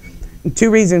angels.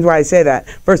 Two reasons why I say that.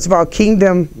 First of all, the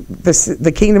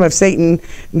kingdom of Satan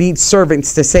needs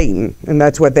servants to Satan, and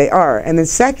that's what they are. And then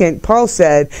second, Paul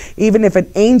said, even if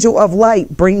an angel of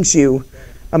light brings you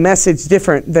a message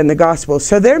different than the gospel,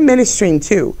 so they're ministering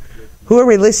too. Who are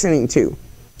we listening to?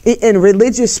 And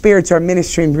religious spirits are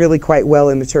ministering really quite well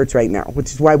in the church right now,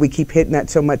 which is why we keep hitting that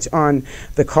so much on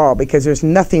the call, because there's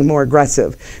nothing more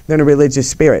aggressive than a religious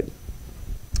spirit.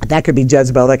 That could be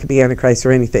Jezebel, that could be Antichrist,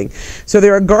 or anything. So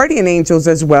there are guardian angels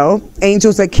as well,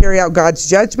 angels that carry out God's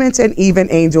judgments, and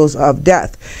even angels of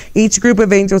death. Each group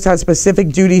of angels has specific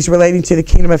duties relating to the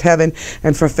kingdom of heaven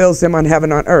and fulfills them on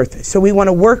heaven on earth. So we want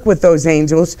to work with those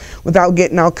angels without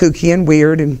getting all kooky and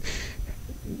weird and,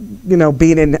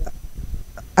 being in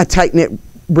a tight-knit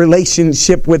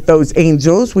relationship with those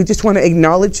angels. We just want to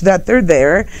acknowledge that they're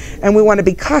there, and we want to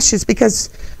be cautious because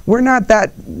we're not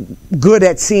that good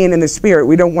at seeing in the spirit.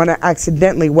 We don't want to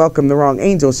accidentally welcome the wrong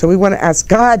angels. So we want to ask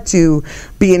God to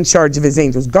be in charge of his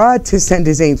angels, God to send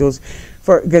his angels,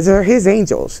 because they're his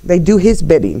angels. They do his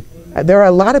bidding. There are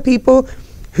a lot of people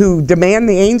who demand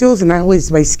the angels, and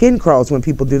my skin crawls when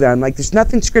people do that. I'm like, there's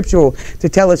nothing scriptural to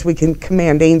tell us we can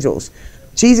command angels.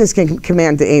 Jesus can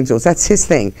command the angels. That's his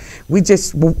thing. We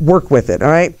just work with it, all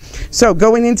right? So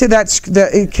going into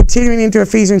that, continuing into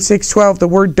Ephesians 6:12, the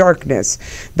word darkness.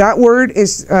 That word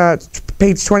is,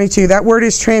 page 22, that word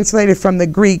is translated from the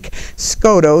Greek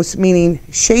skotos, meaning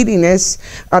shadiness,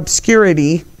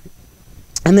 obscurity.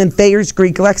 And then Thayer's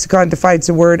Greek lexicon defines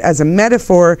the word as a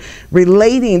metaphor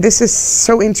relating, this is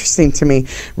so interesting to me,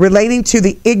 relating to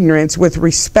the ignorance with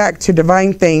respect to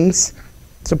divine things.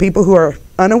 So people who are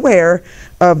unaware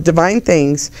of divine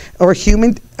things or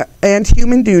human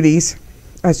duties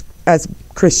as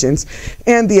Christians,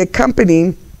 and the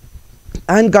accompanying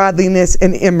ungodliness,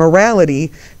 and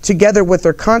immorality, together with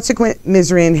their consequent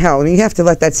misery in hell. And you have to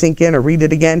let that sink in or read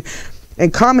it again. In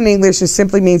common English, this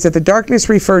simply means that the darkness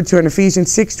referred to in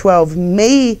Ephesians 6:12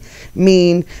 may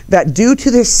mean that due to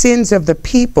the sins of the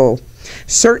people,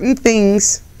 certain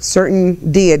things, certain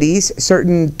deities,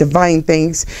 certain divine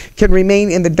things can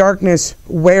remain in the darkness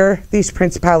where these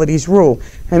principalities rule.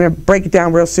 And I break it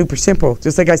down real super simple.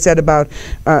 Just like I said about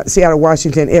Seattle,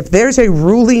 Washington. If there's a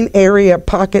ruling area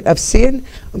pocket of sin,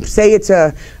 say it's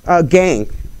a gang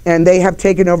and they have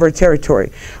taken over a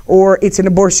territory, or it's an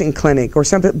abortion clinic or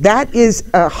something, that is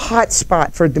a hot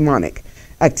spot for demonic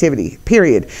activity,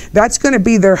 period. That's going to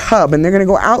be their hub, and they're going to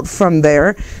go out from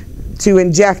there to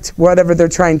inject whatever they're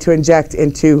trying to inject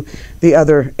into the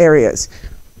other areas.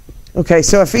 Okay,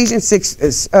 so Ephesians 6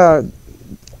 is, let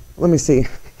me see.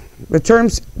 The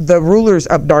terms, the rulers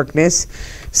of darkness,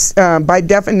 by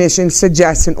definition,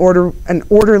 suggests an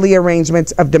orderly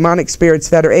arrangement of demonic spirits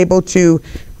that are able to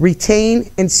retain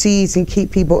and seize and keep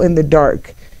people in the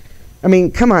dark. I mean,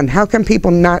 come on, how can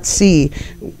people not see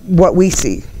what we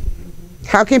see?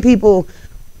 How can people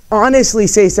honestly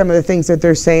say some of the things that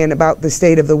they're saying about the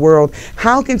state of the world?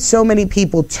 How can so many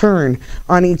people turn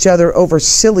on each other over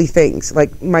silly things,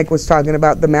 like Mike was talking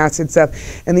about, the mass and stuff?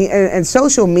 And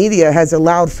social media has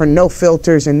allowed for no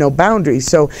filters and no boundaries,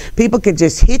 so people can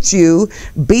just hit you,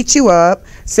 beat you up,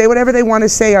 say whatever they want to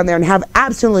say on there, and have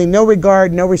absolutely no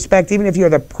regard, no respect. Even if you're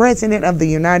the president of the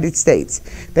United States,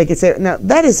 they can say. Now,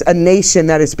 that is a nation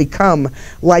that has become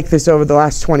like this over the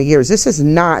last 20 years. This is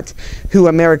not who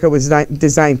America was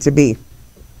designed to be.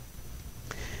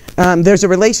 There's a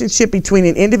relationship between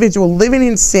an individual living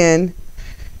in sin,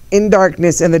 in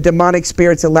darkness, and the demonic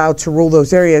spirits allowed to rule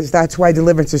those areas. That's why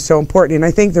deliverance is so important. And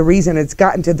I think the reason it's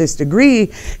gotten to this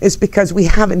degree is because we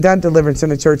haven't done deliverance in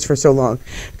the church for so long.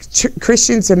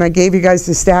 Christians, and I gave you guys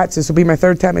the stats, this will be my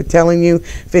third time at telling you,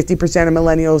 50% of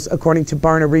millennials, according to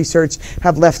Barna Research,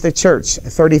 have left the church.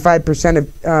 35%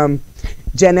 of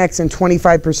Gen X and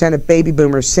 25% of baby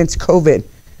boomers since COVID.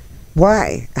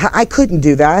 Why? I couldn't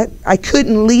do that. I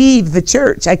couldn't leave the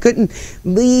church. I couldn't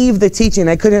leave the teaching.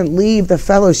 I couldn't leave the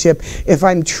fellowship if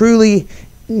I'm truly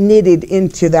knitted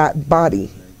into that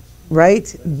body,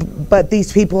 right? But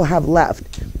these people have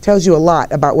left. Tells you a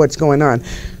lot about what's going on.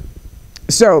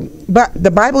 So, but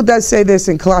the Bible does say this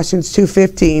in Colossians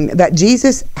 2:15, that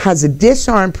Jesus has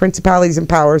disarmed principalities and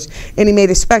powers, and he made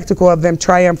a spectacle of them,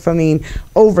 triumphing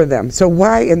over them. So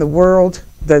why in the world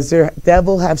does the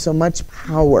devil have so much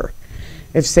power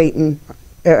if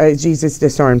Jesus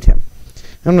disarmed him?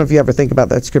 I don't know if you ever think about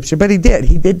that scripture, but he did.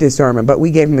 He did disarm him, but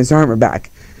we gave him his armor back.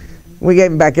 We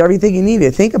gave him back everything he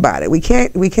needed. Think about it. We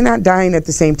cannot dine at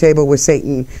the same table with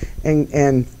Satan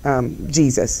and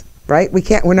Jesus. Right?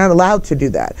 We're not allowed to do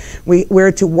that.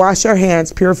 We're to wash our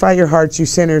hands, purify your hearts, you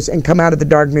sinners, and come out of the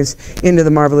darkness into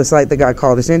the marvelous light that God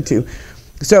called us into.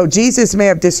 So Jesus may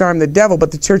have disarmed the devil,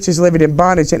 but the church is living in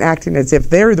bondage and acting as if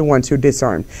they're the ones who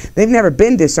disarmed. They've never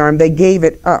been disarmed. They gave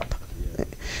it up.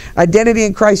 Identity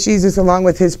in Christ Jesus, along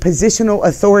with his positional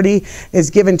authority, is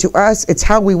given to us. It's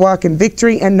how we walk in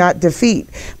victory and not defeat.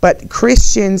 But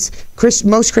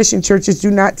most Christian churches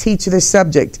do not teach this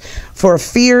subject for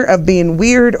fear of being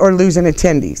weird or losing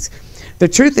attendees. The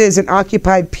truth is, an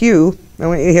occupied pew, I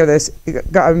want you to hear this.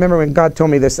 I remember when God told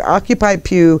me this. The occupied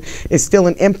pew is still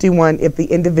an empty one if the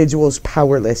individual is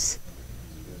powerless.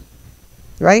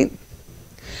 Right?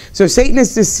 So Satan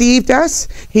has deceived us.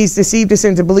 He's deceived us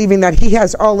into believing that he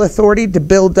has all authority to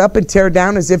build up and tear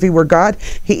down as if he were God.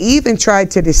 He even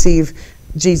tried to deceive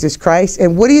Jesus Christ.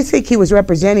 And what do you think he was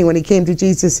representing when he came to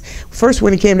Jesus? First,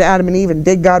 when he came to Adam and Eve, and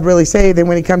did God really say? Then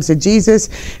when he comes to Jesus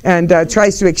and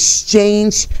tries to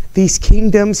exchange these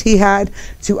kingdoms he had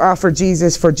to offer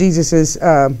Jesus for Jesus's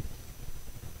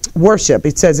worship.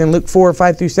 It says in Luke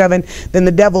 4:5-7, then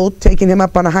the devil, taking him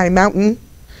up on a high mountain.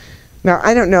 Now,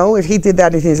 I don't know if he did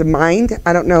that in his mind.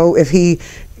 I don't know if he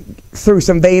threw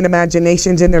some vain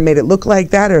imaginations in there, made it look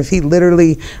like that, or if he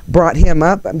literally brought him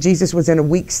up. Jesus was in a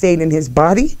weak state in his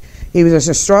body. He was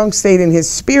in a strong state in his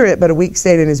spirit, but a weak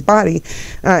state in his body.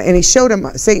 And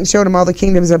Satan showed him all the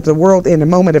kingdoms of the world in a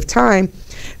moment of time.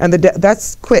 And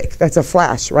that's quick. That's a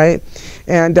flash, right?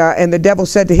 And the devil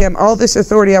said to him, all this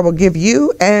authority I will give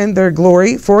you and their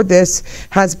glory, for this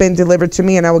has been delivered to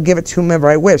me, and I will give it to whomever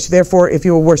I wish. Therefore, if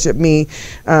you will worship me,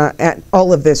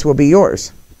 all of this will be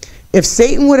yours. If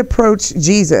Satan would approach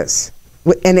Jesus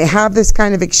and have this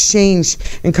kind of exchange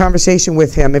and conversation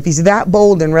with him, if he's that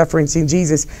bold in referencing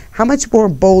Jesus, how much more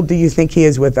bold do you think he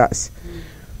is with us?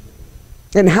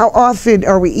 And how often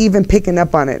are we even picking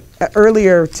up on it?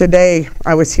 Earlier today,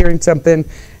 I was hearing something,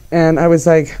 and I was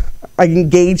like, I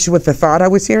engaged with the thought I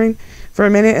was hearing. for a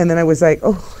minute, and then I was like,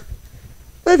 oh,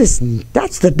 that's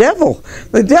the devil.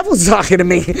 The devil's talking to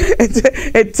me.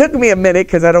 It took me a minute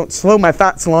because I don't slow my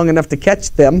thoughts long enough to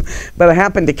catch them, but I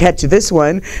happened to catch this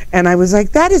one, and I was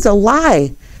like, that is a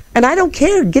lie. And I don't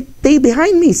care. Get thee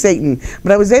behind me, Satan.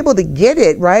 But I was able to get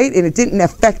it, right? And it didn't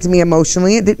affect me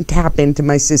emotionally. It didn't tap into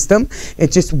my system.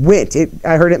 It just went.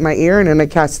 I heard it in my ear, and then I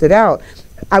cast it out.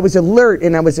 I was alert,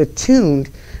 and I was attuned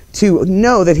to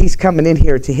know that he's coming in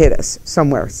here to hit us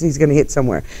somewhere. So he's going to hit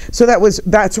somewhere. So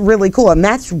that's really cool. And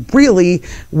that's really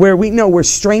where we know we're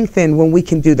strengthened, when we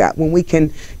can do that. When we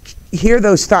can hear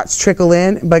those thoughts trickle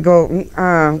in, but go,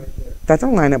 that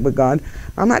don't line up with God.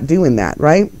 I'm not doing that,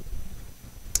 right?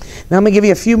 Now I'm going to give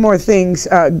you a few more things.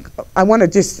 I want to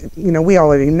just, we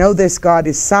already know this. God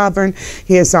is sovereign.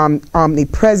 He is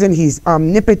omnipresent. He's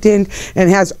omnipotent and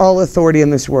has all authority in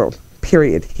this world.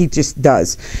 Period. He just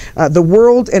does. The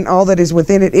world and all that is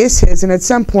within it is his, and at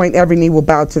some point every knee will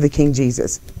bow to the King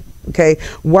Jesus. Okay?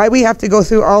 Why we have to go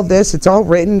through all this, it's all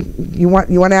written. You want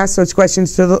to ask those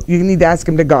questions you need to ask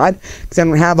them to God, because I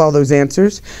don't have all those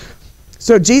answers.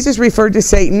 So Jesus referred to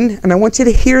Satan, and I want you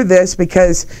to hear this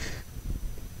because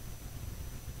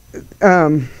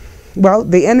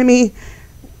the enemy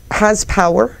has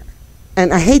power,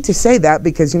 and I hate to say that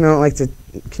because I don't like to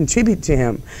contribute to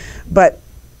him, but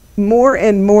more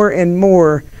and more and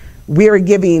more we are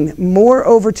giving more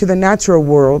over to the natural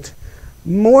world,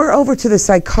 more over to the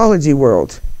psychology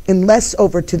world, and less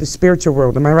over to the spiritual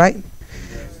world. Am I right?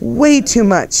 Way too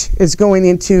much is going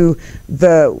into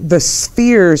the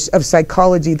spheres of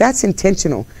psychology. That's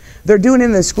intentional. They're doing it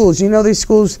in the schools. These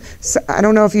schools, I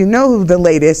don't know if you know the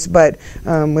latest, but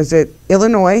was it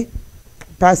Illinois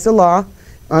passed a law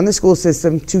on the school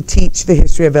system to teach the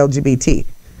history of LGBT.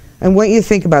 And what you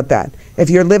think about that? If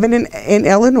you're living in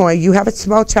Illinois, you have a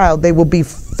small child, they will be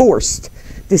forced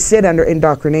to sit under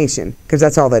indoctrination, because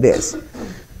that's all that is.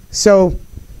 So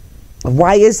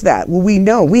why is that? Well, we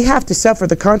know we have to suffer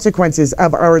the consequences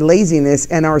of our laziness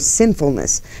and our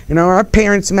sinfulness. Our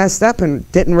parents messed up and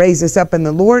didn't raise us up in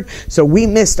the Lord, so we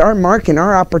missed our mark and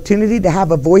our opportunity to have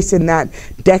a voice in that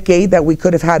decade that we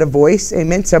could have had a voice.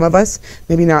 Amen. Some of us,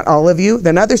 maybe not all of you.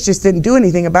 Then others just didn't do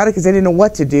anything about it because they didn't know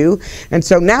what to do. And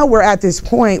so now we're at this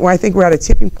point where I think we're at a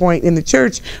tipping point in the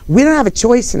church. We don't have a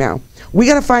choice now. We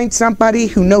got to find somebody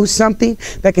who knows something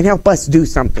that can help us do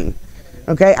something.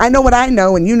 Okay, I know what I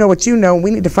know, and you know what you know. And we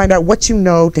need to find out what you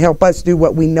know to help us do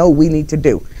what we know we need to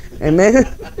do. Amen.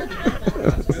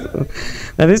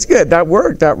 That is good. That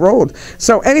worked. That rolled.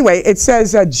 So anyway, it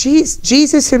says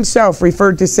Jesus himself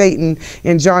referred to Satan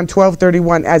in John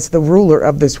 12:31 as the ruler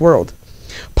of this world.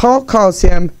 Paul calls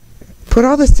him, put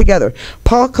all this together,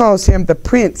 Paul calls him the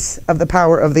prince of the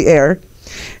power of the air,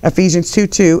 Ephesians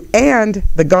 2:2, and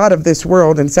the God of this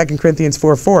world in 2 Corinthians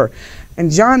 4:4. And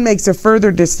John makes a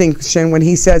further distinction when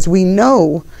he says, we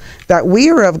know that we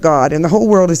are of God and the whole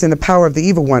world is in the power of the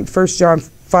evil one. 1 John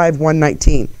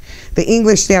 5:1-19. The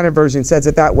English Standard Version says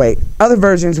it that way. Other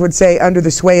versions would say under the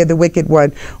sway of the wicked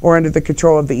one or under the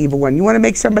control of the evil one. You want to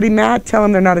make somebody mad? Tell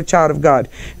them they're not a child of God,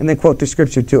 and then quote the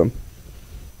scripture to them.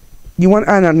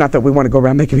 Not that we want to go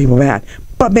around making people mad,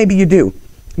 but maybe you do.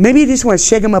 Maybe you just want to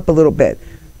shake them up a little bit.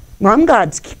 Well, I'm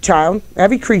God's child.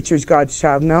 Every creature is God's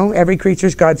child. No, every creature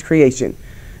is God's creation.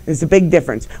 There's a big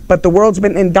difference. But the world's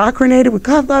been indoctrinated with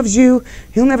God loves you.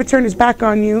 He'll never turn his back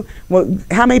on you. Well,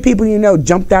 how many people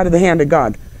jumped out of the hand of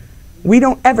God? We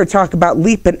don't ever talk about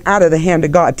leaping out of the hand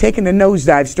of God, taking a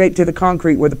nosedive straight to the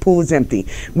concrete where the pool is empty.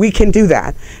 We can do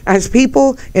that. As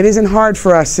people, it isn't hard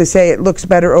for us to say it looks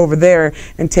better over there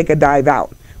and take a dive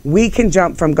out. We can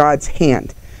jump from God's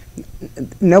hand.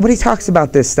 Nobody talks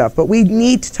about this stuff, but we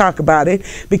need to talk about it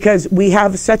because we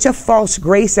have such a false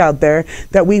grace out there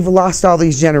that we've lost all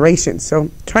these generations.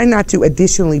 So try not to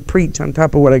additionally preach on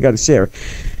top of what I got to share.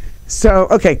 So,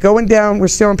 okay, going down, we're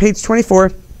still on page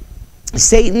 24.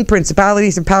 Satan,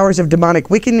 principalities and powers of demonic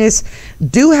wickedness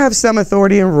do have some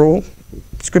authority and rule.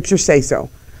 Scriptures say so.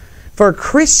 For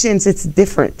Christians, it's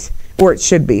different, or it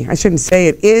should be. I shouldn't say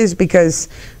it is because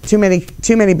too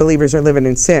many believers are living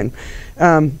in sin.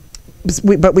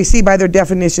 But we see by their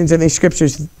definitions in these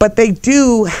scriptures, but they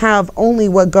do have only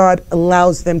what God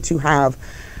allows them to have,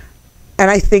 and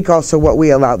I think also what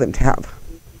we allow them to have.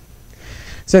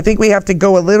 So I think we have to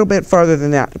go a little bit farther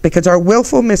than that, because our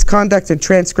willful misconduct and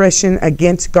transgression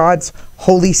against God's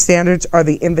holy standards are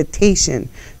the invitation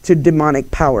to demonic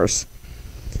powers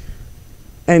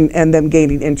and them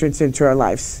gaining entrance into our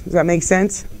lives. Does that make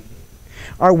sense?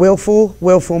 Our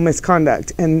willful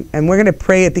misconduct. And we're going to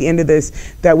pray at the end of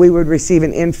this that we would receive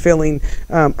an infilling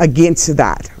against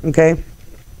that. Okay?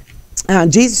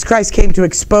 Jesus Christ came to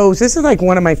expose. This is like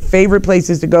one of my favorite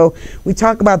places to go. We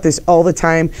talk about this all the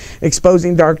time,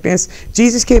 exposing darkness.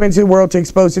 Jesus came into the world to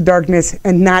expose the darkness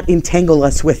and not entangle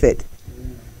us with it.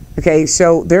 Okay,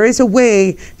 so there is a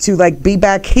way to like be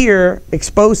back here,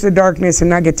 expose the darkness and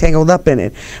not get tangled up in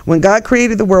it. When God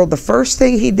created the world, the first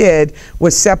thing he did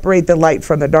was separate the light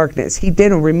from the darkness. He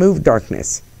didn't remove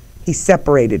darkness. He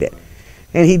separated it.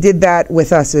 And he did that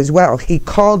with us as well. He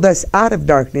called us out of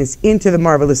darkness into the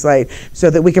marvelous light so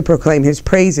that we could proclaim his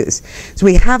praises. So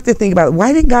we have to think about,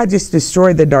 why didn't God just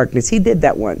destroy the darkness? He did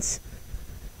that once.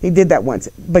 He did that once.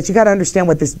 But you got to understand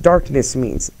what this darkness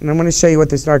means. And I'm going to show you what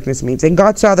this darkness means. And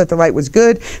God saw that the light was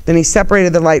good. Then he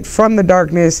separated the light from the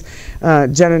darkness.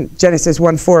 Genesis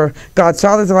 1:4. God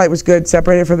saw that the light was good,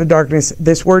 separated from the darkness.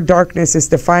 This word darkness is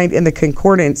defined in the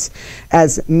concordance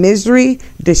as misery,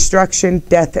 destruction,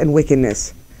 death, and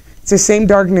wickedness. It's the same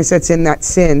darkness that's in that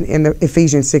sin in the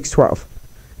Ephesians 6:12.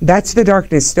 That's the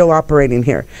darkness still operating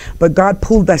here. But God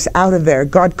pulled us out of there.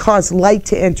 God caused light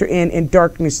to enter in and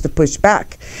darkness to push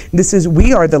back.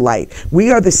 We are the light.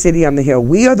 We are the city on the hill.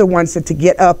 We are the ones that to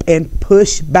get up and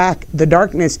push back the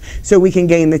darkness so we can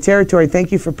gain the territory.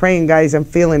 Thank you for praying, guys. I'm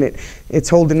feeling it. It's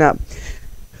holding up.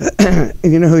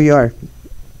 You know who you are.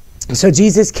 So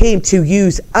Jesus came to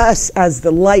use us as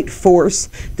the light force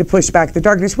to push back the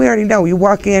darkness. We already know. You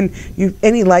walk in,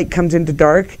 any light comes into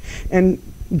dark, and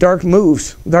dark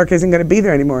moves. Dark isn't going to be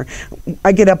there anymore.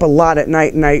 I get up a lot at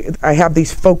night and I have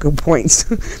these focal points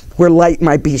where light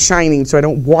might be shining so I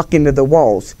don't walk into the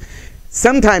walls.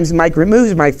 Sometimes Mike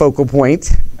removes my focal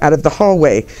point out of the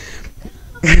hallway.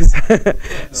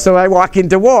 So I walk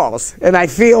into walls and I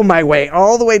feel my way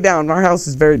all the way down. Our house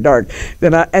is very dark.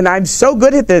 And I'm so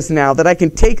good at this now that I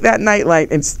can take that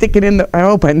nightlight and stick it in the, I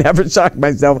hope I never shock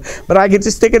myself, but I can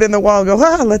just stick it in the wall and go,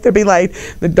 let there be light.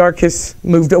 The dark has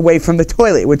moved away from the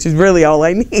toilet, which is really all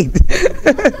I need.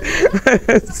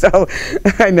 So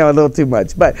I know a little too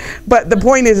much, but the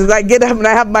point is I get up and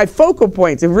I have my focal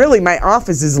points, and really my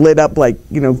office is lit up like,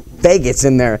 Vegas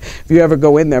in there, if you ever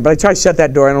go in there. But I try to shut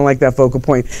that door. I don't like that focal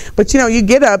point. But you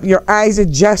get up, your eyes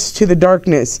adjust to the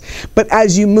darkness. But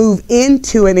as you move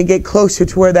into it and get closer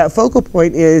to where that focal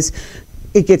point is,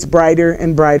 it gets brighter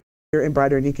and brighter and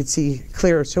brighter, and you can see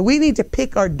clearer. So we need to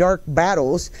pick our dark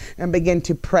battles and begin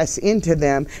to press into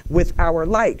them with our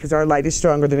light, because our light is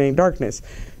stronger than any darkness.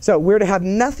 So we're to have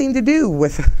nothing to do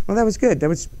with, well, that was good. That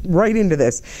was right into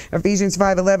this. Ephesians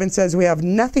 5:11 says we have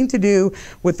nothing to do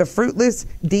with the fruitless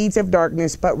deeds of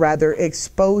darkness, but rather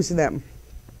expose them.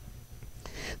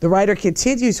 The writer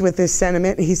continues with this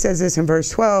sentiment. He says this in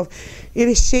verse 12. It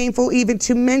is shameful even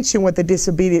to mention what the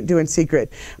disobedient do in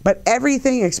secret. But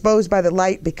everything exposed by the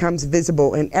light becomes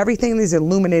visible, and everything that is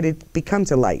illuminated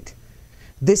becomes a light.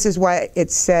 This is why it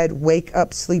said, wake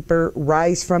up, sleeper,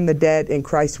 rise from the dead, and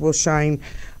Christ will shine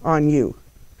on you.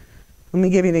 Let me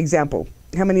give you an example.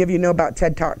 How many of you know about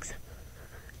TED Talks?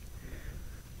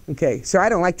 Okay, so I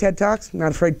don't like TED Talks. I'm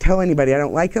not afraid to tell anybody I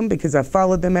don't like them, because I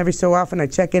followed them every so often. I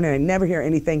check in and I never hear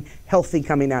anything healthy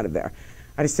coming out of there.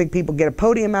 I just think people get a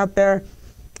podium out there,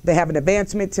 they have an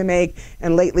advancement to make,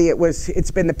 and lately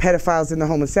it's been the pedophiles and the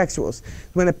homosexuals.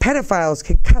 When the pedophiles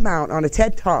can come out on a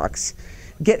TED Talks,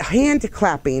 get hand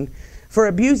clapping for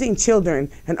abusing children,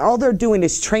 and all they're doing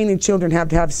is training children how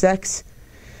to have sex,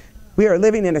 we are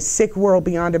living in a sick world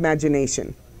beyond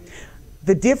imagination.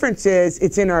 The difference is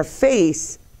it's in our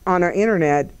face on our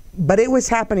internet, but it was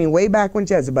happening way back when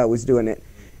Jezebel was doing it.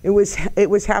 It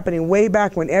was happening way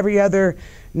back when every other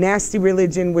nasty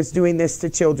religion was doing this to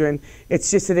children. It's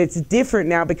just that it's different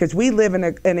now, because we live in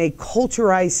a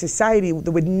culturized society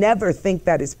that would never think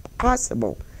that is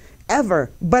possible,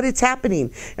 ever. But it's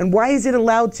happening. And why is it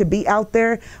allowed to be out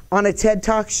there on a TED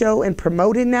Talk show and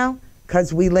promoted now?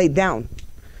 Because we laid down.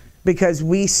 Because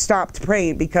we stopped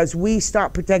praying, because we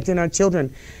stopped protecting our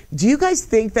children. Do you guys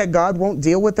think that God won't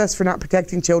deal with us for not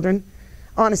protecting children?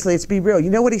 Honestly, let's be real. You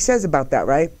know what he says about that,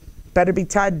 right? Better be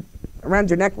tied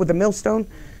around your neck with a millstone.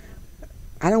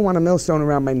 I don't want a millstone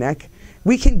around my neck.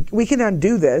 We can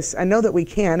undo this. I know that we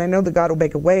can. I know that God will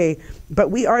make a way.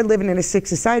 But we are living in a sick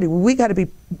society. We got to be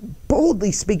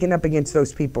boldly speaking up against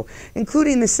those people,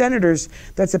 including the senators.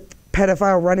 That's a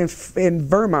pedophile running in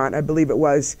Vermont, I believe it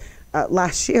was,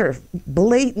 last year,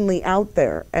 blatantly out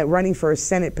there at running for a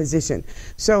Senate position.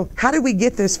 So how did we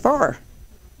get this far?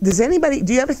 Do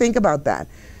you ever think about that?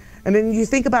 And then you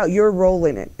think about your role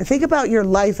in it, and think about your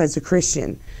life as a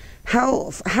Christian.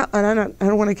 And I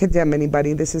don't want to condemn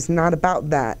anybody. This is not about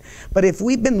that. But if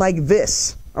we've been like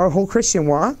this our whole Christian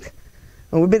walk,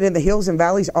 and we've been in the hills and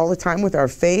valleys all the time with our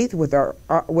faith, with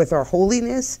our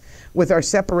holiness, with our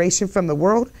separation from the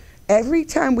world, every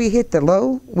time we hit the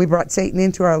low, we brought Satan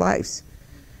into our lives.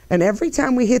 And every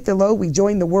time we hit the low, we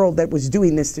joined the world that was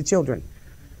doing this to children.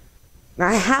 Now,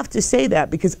 I have to say that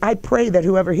because I pray that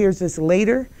whoever hears this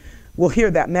later will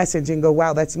hear that message and go,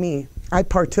 wow, that's me. I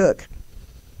partook.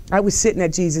 I was sitting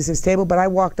at Jesus' table, but I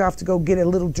walked off to go get a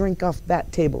little drink off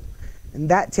that table. And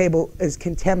that table is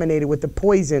contaminated with the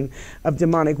poison of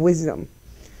demonic wisdom.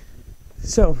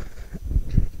 So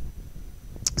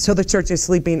the church is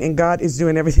sleeping, and God is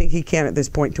doing everything he can at this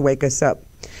point to wake us up.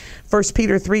 1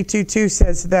 Peter 3:2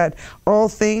 says that all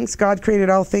things, God created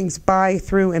all things by,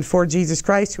 through, and for Jesus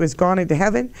Christ, who has gone into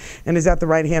heaven and is at the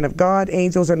right hand of God.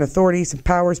 Angels and authorities and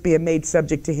powers being made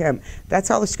subject to him. That's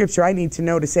all the scripture I need to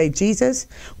know to say, Jesus,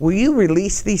 will you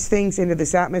release these things into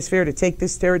this atmosphere to take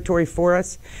this territory for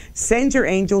us? Send your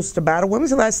angels to battle. When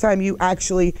was the last time you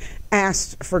actually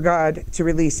asked for God to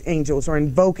release angels or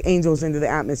invoke angels into the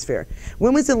atmosphere?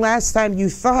 When was the last time you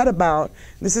thought about,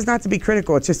 this is not to be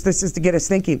critical, it's just this is to get us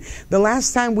thinking, the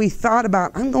last time we thought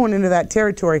about, I'm going into that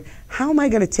territory, how am I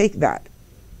going to take that?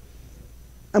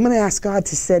 I'm going to ask God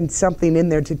to send something in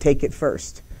there to take it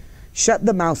first. Shut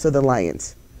the mouths of the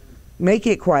lions. Make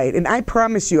it quiet. And I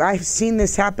promise you, I've seen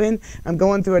this happen. I'm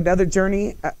going through another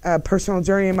journey, a personal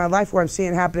journey in my life where I'm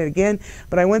seeing it happen again.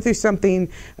 But I went through something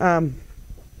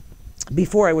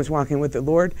before I was walking with the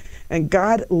Lord, and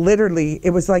God literally, it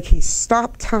was like he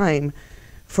stopped time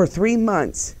for 3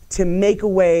 months to make a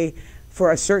way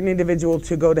for a certain individual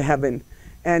to go to heaven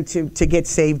and to get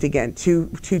saved again, to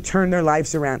turn their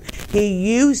lives around. He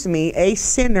used me, a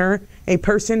sinner, a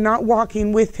person not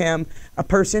walking with him, a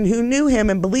person who knew him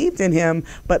and believed in him,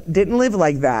 but didn't live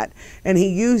like that. And he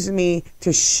used me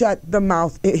to shut the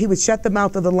mouth. He would shut the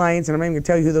mouth of the lions, and I'm not even going to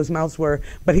tell you who those mouths were,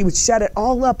 but he would shut it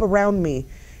all up around me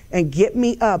and get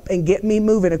me up and get me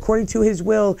moving according to his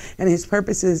will and his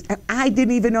purposes. And I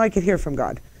didn't even know I could hear from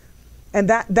God. And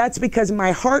that's because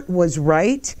my heart was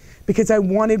right, because I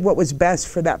wanted what was best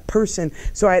for that person.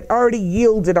 So I had already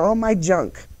yielded all my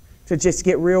junk to just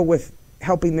get real with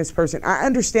helping this person. I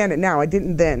understand it now. I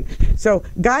didn't then. So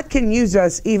God can use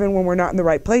us even when we're not in the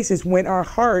right places, when our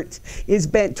heart is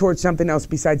bent towards something else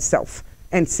besides self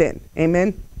and sin.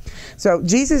 Amen. So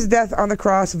Jesus' death on the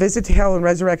cross, visit to hell, and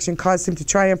resurrection caused him to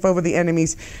triumph over the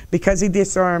enemies because he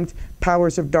disarmed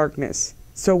powers of darkness.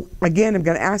 So again, I'm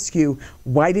going to ask you,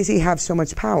 why does he have so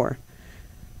much power?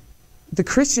 The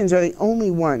Christians are the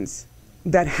only ones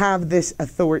that have this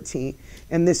authority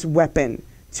and this weapon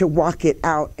to walk it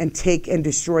out and take and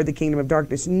destroy the kingdom of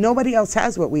darkness. Nobody else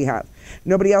has what we have.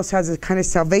 Nobody else has the kind of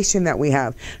salvation that we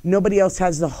have. Nobody else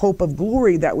has the hope of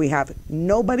glory that we have.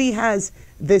 Nobody has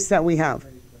this that we have.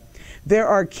 There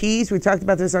are keys. We talked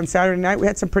about this on Saturday night. We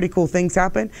had some pretty cool things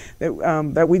happen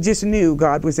that we just knew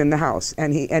God was in the house,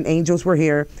 and angels were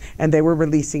here, and they were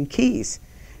releasing keys.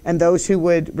 And those who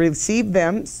would receive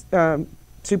them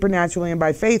supernaturally and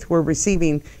by faith were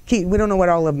receiving keys. We don't know what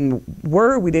all of them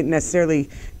were. We didn't necessarily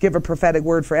give a prophetic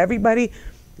word for everybody,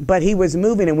 but he was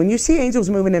moving. And when you see angels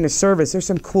moving in a service, there's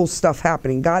some cool stuff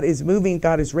happening. God is moving.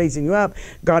 God is raising you up.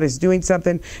 God is doing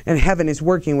something, and heaven is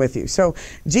working with you. So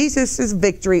Jesus'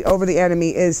 victory over the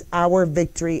enemy is our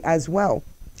victory as well.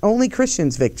 Only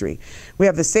Christians' victory. We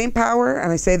have the same power,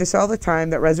 and I say this all the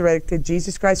time, that resurrected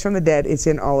Jesus Christ from the dead. It's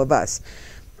in all of us.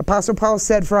 Apostle Paul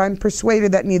said, "For I'm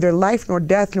persuaded that neither life nor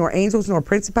death, nor angels, nor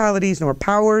principalities, nor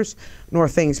powers, nor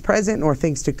things present, nor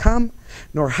things to come,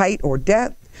 nor height or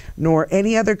depth, nor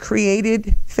any other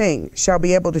created thing shall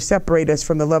be able to separate us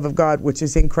from the love of God, which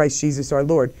is in Christ Jesus our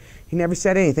Lord." He never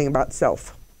said anything about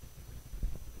self.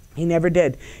 He never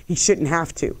did. He shouldn't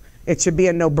have to. It should be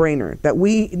a no-brainer that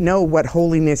we know what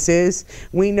holiness is.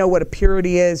 We know what a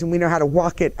purity is, and we know how to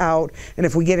walk it out. And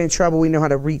if we get in trouble, we know how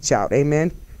to reach out.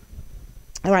 Amen.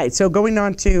 All right, so going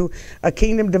on to a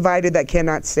kingdom divided that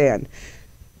cannot stand.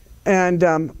 And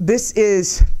this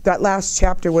is, that last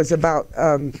chapter was about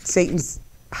Satan's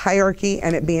hierarchy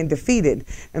and it being defeated.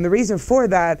 And the reason for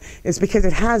that is because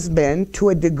it has been to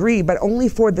a degree, but only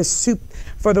for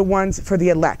the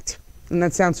elect. And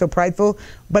that sounds so prideful,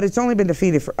 but it's only been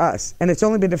defeated for us. And it's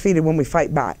only been defeated when we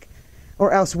fight back,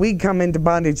 or else we come into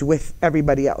bondage with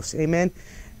everybody else. Amen.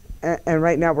 And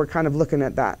right now we're kind of looking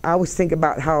at that. I always think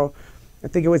about how, I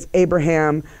think it was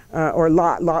Abraham or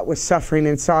Lot. Lot was suffering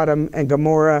in Sodom and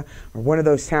Gomorrah, or one of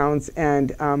those towns,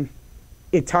 and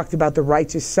it talked about the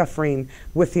righteous suffering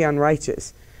with the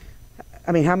unrighteous.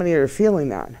 I mean, how many are feeling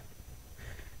that?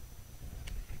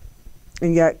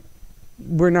 And yet,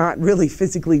 we're not really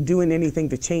physically doing anything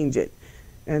to change it.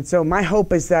 And so my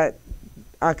hope is that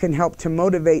I can help to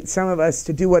motivate some of us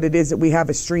to do what it is that we have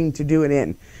a stream to do it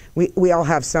in. We all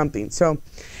have something. So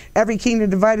every kingdom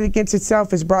divided against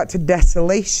itself is brought to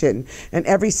desolation, and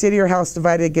every city or house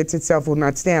divided against itself will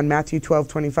not stand. Matthew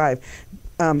 12:25.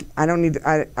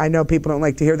 I know people don't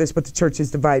like to hear this, but the church is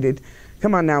divided.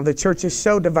 Come on now, the church is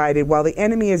so divided. While the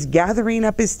enemy is gathering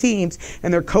up his teams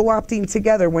and they're co-opting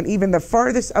together, when even the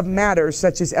farthest of matters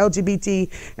such as LGBT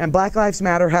and Black Lives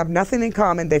Matter have nothing in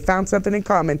common, they found something in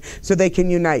common so they can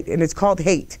unite, and it's called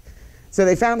hate. So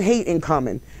they found hate in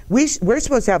common. We're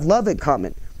supposed to have love in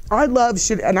common. Our love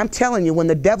should, and I'm telling you, when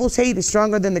the devil's hate is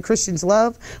stronger than the Christian's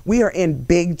love, we are in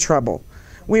big trouble.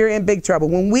 We are in big trouble.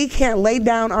 When we can't lay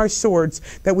down our swords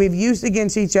that we've used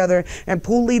against each other and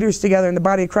pull leaders together in the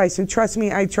body of Christ, and trust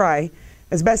me, I try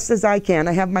as best as I can.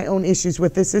 I have my own issues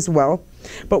with this as well.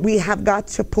 But we have got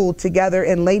to pull together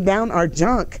and lay down our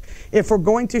junk if we're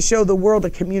going to show the world a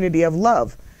community of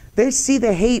love. They see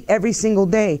the hate every single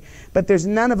day, but there's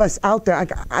none of us out there.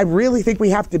 I really think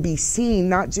we have to be seen,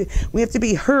 not just, we have to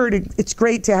be heard. It's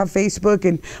great to have Facebook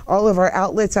and all of our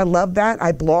outlets. I love that.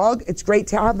 I blog. It's great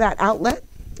to have that outlet.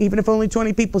 Even if only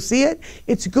 20 people see it,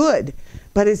 it's good.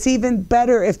 But it's even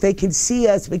better if they can see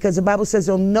us, because the Bible says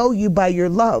they'll know you by your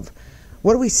love.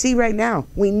 What do we see right now?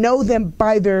 We know them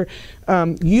by their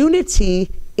unity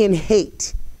in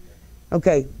hate.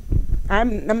 Okay,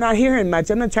 I'm not hearing much.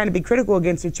 I'm not trying to be critical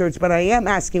against the church, but I am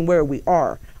asking where we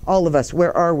are. All of us,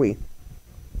 where are we?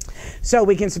 So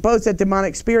we can suppose that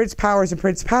demonic spirits, powers, and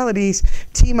principalities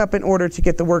team up in order to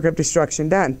get the work of destruction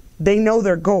done. They know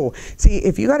their goal. See,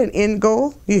 if you got an end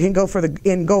goal, you can go for the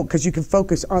end goal because you can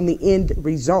focus on the end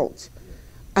result.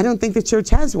 I don't think the church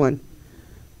has one.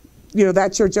 You know,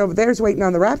 that church over there is waiting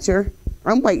on the rapture.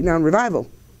 I'm waiting on revival.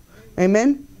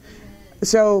 Amen?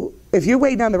 So if you're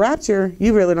waiting on the rapture,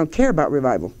 you really don't care about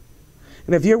revival.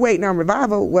 And if you're waiting on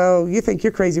revival, well, you think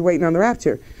you're crazy waiting on the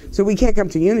rapture. So we can't come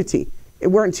to unity.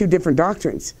 We're in two different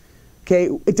doctrines. Okay,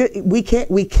 we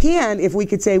can if we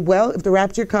could say, well, if the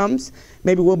rapture comes,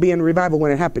 maybe we'll be in revival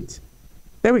when it happens.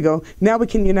 There we go. Now we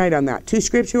can unite on that. Two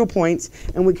scriptural points,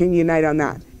 and we can unite on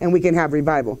that, and we can have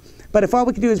revival. But if all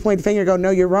we can do is point the finger and go,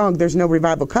 no, you're wrong, there's no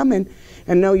revival coming,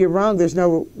 and no, you're wrong, there's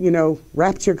no,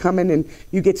 rapture coming, and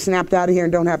you get snapped out of here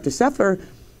and don't have to suffer,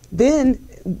 then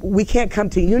we can't come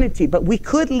to unity. But we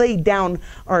could lay down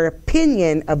our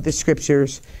opinion of the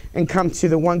scriptures and come to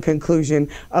the one conclusion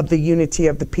of the unity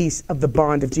of the peace of the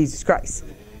bond of Jesus Christ.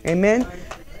 Amen?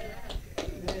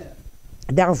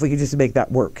 Now if we could just make that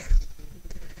work.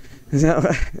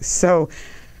 So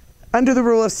under the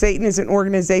rule of Satan is an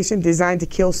organization designed to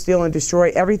kill, steal, and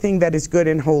destroy everything that is good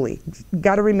and holy.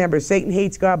 Got to remember, Satan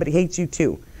hates God, but he hates you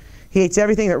too. He hates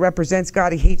everything that represents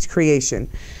God. He hates creation.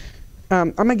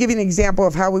 I'm going to give you an example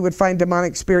of how we would find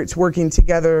demonic spirits working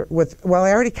together with, well,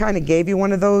 I already kind of gave you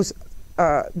one of those.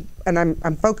 And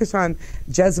I'm focused on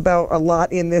Jezebel a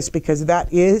lot in this because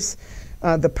that is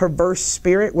the perverse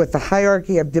spirit with the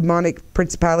hierarchy of demonic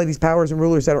principalities, powers, and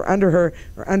rulers that are under her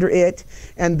or under it.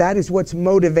 And that is what's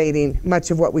motivating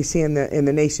much of what we see in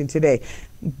the nation today.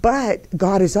 But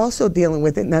God is also dealing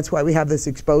with it, and that's why we have this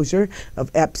exposure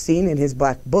of Epstein and his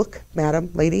black book,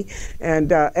 madam, lady,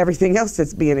 and everything else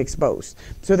that's being exposed.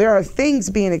 So there are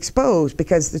things being exposed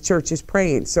because the church is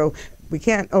praying. So we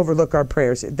can't overlook our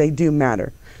prayers. They do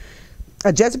matter.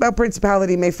 A Jezebel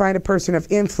principality may find a person of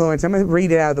influence. I'm going to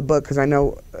read it out of the book because I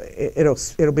know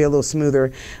it'll be a little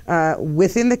smoother.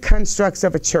 Within the constructs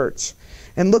of a church,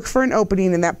 and look for an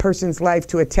opening in that person's life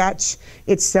to attach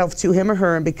itself to him or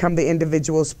her and become the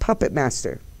individual's puppet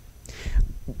master.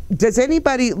 Does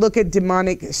anybody look at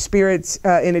demonic spirits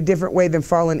in a different way than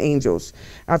fallen angels?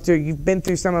 After you've been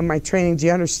through some of my training, do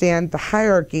you understand the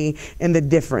hierarchy and the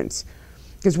difference?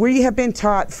 Because we have been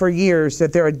taught for years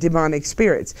that there are demonic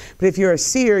spirits. But if you're a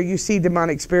seer, you see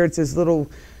demonic spirits as little,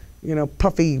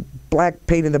 puffy black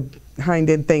paint in the hind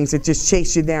end things that just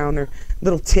chase you down, or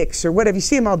little ticks or whatever. You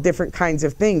see them all different kinds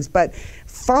of things. But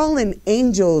fallen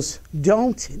angels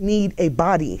don't need a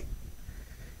body.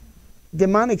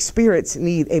 Demonic spirits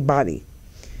need a body.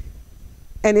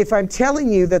 And if I'm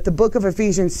telling you that the book of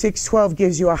Ephesians 6:12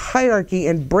 gives you a hierarchy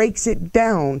and breaks it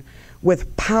down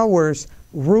with powers,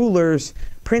 rulers,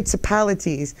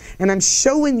 principalities, and I'm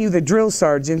showing you the drill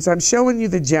sergeants, I'm showing you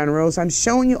the generals, I'm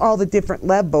showing you all the different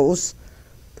levels,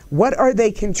 what are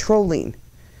they controlling?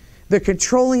 They're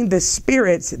controlling the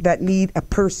spirits that need a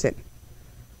person.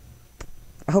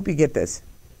 I hope you get this.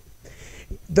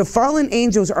 The fallen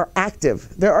angels are active.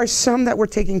 There are some that we're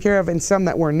taking care of and some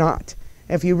that we're not.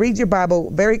 If you read your Bible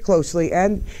very closely,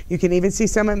 and you can even see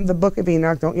some in the book of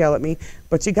Enoch, don't yell at me,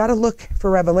 but you got to look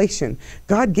for revelation.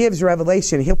 God gives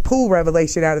revelation. He'll pull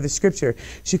revelation out of the scripture.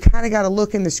 So you kind of got to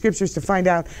look in the scriptures to find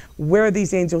out where are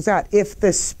these angels at. If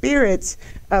the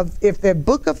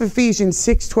book of Ephesians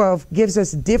 6:12 gives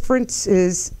us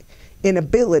differences in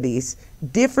abilities,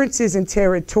 differences in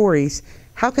territories,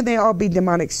 how can they all be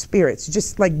demonic spirits,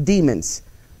 just like demons?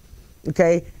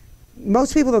 Okay,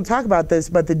 most people don't talk about this,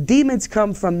 but the demons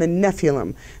come from the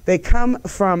Nephilim. They come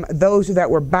from those that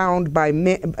were bound by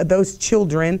those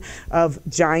children of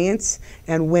giants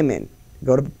and women.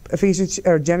 Go to Ephesians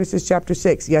or Genesis chapter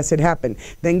 6. Yes, it happened.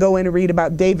 Then go in and read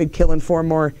about David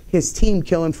his team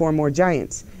killing 4 more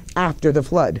giants after the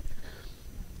flood.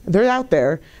 They're out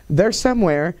there. They're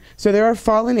somewhere. So there are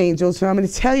fallen angels. So I'm going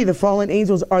to tell you the fallen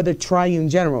angels are the Triune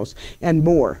Generals and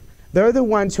more. They're the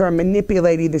ones who are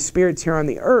manipulating the spirits here on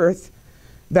the earth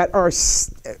that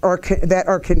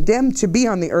are condemned to be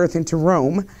on the earth and to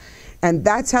roam. And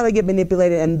that's how they get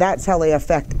manipulated, and that's how they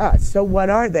affect us. So what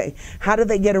are they? How do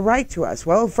they get a right to us?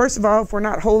 Well, first of all, if we're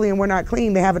not holy and we're not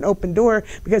clean, they have an open door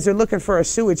because they're looking for a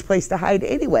sewage place to hide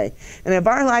anyway. And if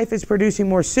our life is producing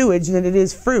more sewage than it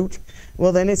is fruit,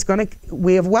 well, then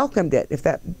we have welcomed it.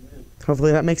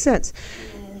 Hopefully that makes sense.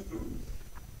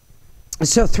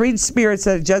 So 3 spirits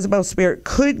that a Jezebel spirit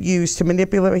could use to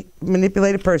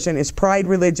manipulate a person is pride,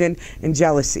 religion, and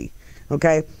jealousy.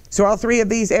 Okay? So all 3 of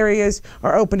these areas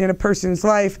are open in a person's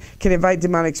life, can invite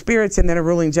demonic spirits, and then a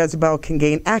ruling Jezebel can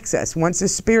gain access. Once the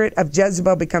spirit of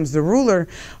Jezebel becomes the ruler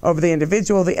over the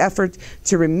individual, the effort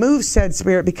to remove said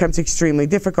spirit becomes extremely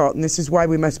difficult. And this is why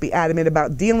we must be adamant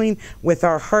about dealing with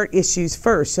our heart issues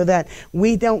first, so that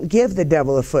we don't give the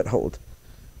devil a foothold.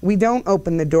 We don't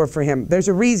open the door for him. There's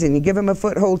a reason. You give him a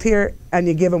foothold here and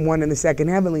you give him one in the second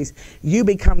heavenlies. You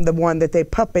become the one that they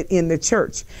puppet in the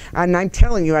church. And I'm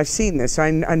telling you, I've seen this. I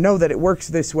know that it works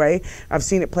this way. I've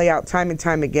seen it play out time and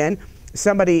time again.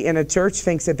 Somebody in a church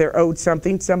thinks that they're owed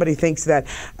something. Somebody thinks that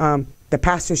the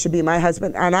pastor should be my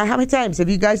husband. And how many times have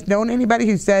you guys known anybody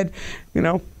who said,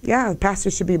 yeah, the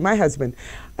pastor should be my husband,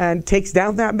 and takes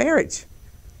down that marriage?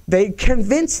 They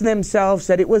convince themselves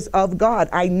that it was of God.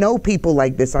 I know people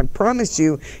like this. I promise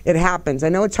you it happens. I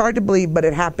know it's hard to believe, but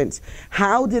it happens.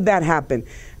 How did that happen?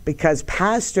 Because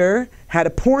pastor had a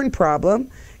porn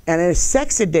problem and a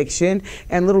sex addiction,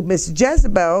 and little Miss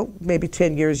Jezebel, maybe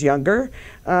 10 years younger,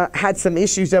 had some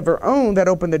issues of her own that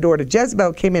opened the door to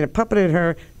Jezebel, came in and puppeted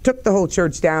her, took the whole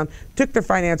church down, took the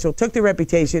financial, took the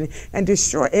reputation, and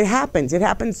destroyed. It happens. It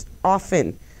happens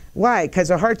often. Why? Because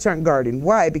our hearts aren't guarded.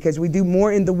 Why? Because we do more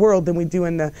in the world than we do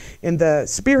in the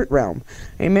spirit realm.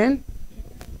 Amen?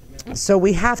 So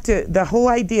we have to, the whole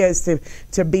idea is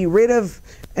to be rid of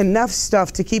enough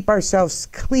stuff to keep ourselves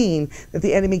clean that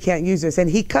the enemy can't use us. And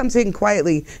he comes in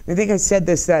quietly. I think I said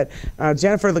this, that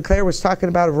Jennifer LeClaire was talking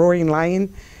about a roaring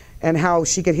lion and how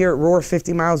she could hear it roar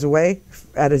 50 miles away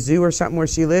at a zoo or something where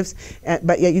she lives,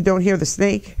 but yet you don't hear the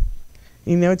snake.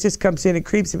 It just comes in and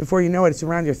creeps, and before you know it, it's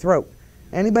around your throat.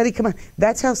 Anybody? Come on.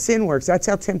 That's how sin works. That's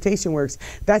how temptation works.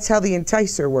 That's how the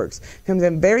enticer works. Comes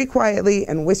in very quietly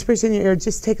and whispers in your ear,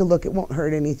 just take a look. It won't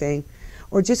hurt anything.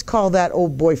 Or just call that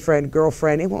old boyfriend,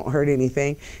 girlfriend. It won't hurt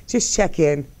anything. Just check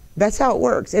in. That's how it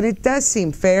works. And it does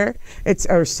seem fair.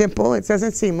 Or simple. It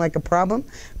doesn't seem like a problem.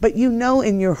 But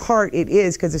in your heart it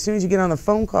is, because as soon as you get on the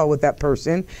phone call with that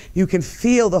person, you can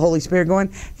feel the Holy Spirit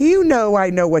going, I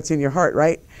know what's in your heart,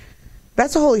 right?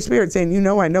 That's the Holy Spirit saying,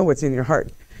 I know what's in your heart.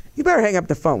 You better hang up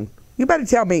the phone. You better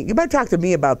tell me. You better talk to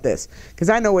me about this, because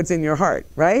I know what's in your heart,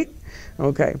 right?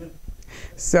 Okay.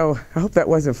 So I hope that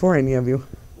wasn't for any of you.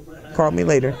 Call me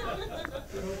later.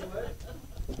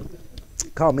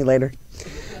 Call me later.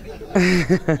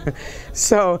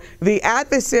 So the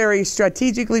adversary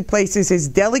strategically places his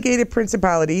delegated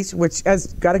principalities, which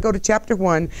has got to go to chapter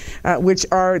 1, which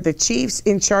are the chiefs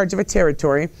in charge of a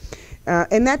territory.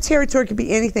 And that territory could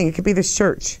be anything. It could be this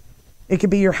church. It could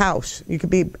be your house. You could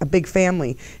be a big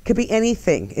family. It could be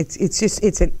anything.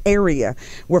 It's an area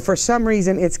where for some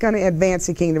reason it's going to advance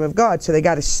the kingdom of God. So they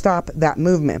got to stop that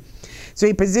movement. So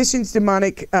he positions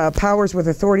demonic powers with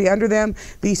authority under them.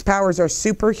 These powers are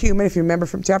superhuman, if you remember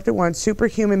from chapter 1,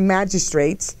 superhuman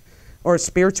magistrates or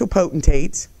spiritual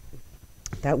potentates.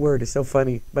 That word is so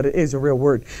funny, but it is a real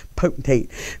word,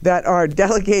 potentate, that are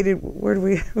delegated. Where do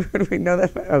we know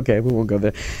that? Okay, we won't go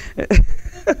there.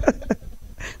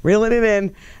 Reeling it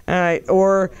in. All right.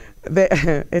 Or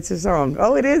it's a song.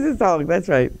 Oh, it is a song. That's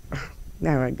right.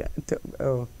 Now I got to,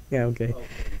 oh, yeah, okay.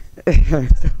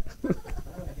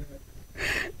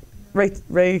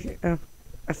 Ray,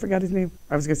 I forgot his name.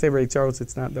 I was going to say Ray Charles.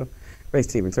 It's not, though. Ray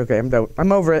Stevens. Okay, I'm done.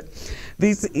 I'm over it.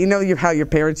 These, how your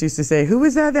parents used to say, "Who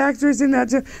was that actress in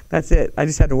that?" That's it. I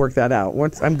just had to work that out.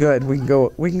 Once I'm good, we can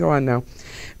go on now.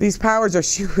 These powers are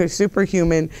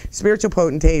superhuman, spiritual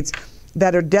potentates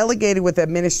that are delegated with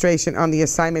administration on the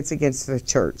assignments against the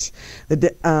church.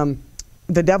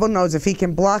 The devil knows if he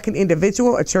can block an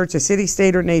individual, a church, a city,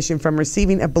 state, or nation from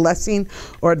receiving a blessing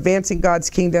or advancing God's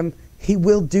kingdom, he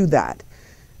will do that.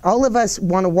 All of us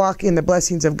want to walk in the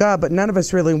blessings of God, but none of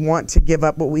us really want to give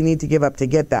up what we need to give up to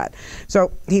get that.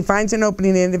 So he finds an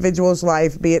opening in an individual's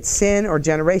life, be it sin or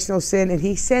generational sin, and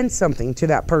he sends something to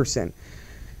that person.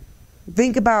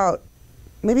 Think about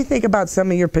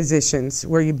some of your positions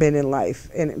where you've been in life,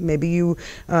 and maybe you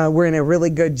were in a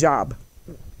really good job.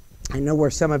 I know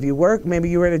where some of you work. Maybe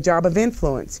you were in a job of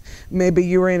influence. Maybe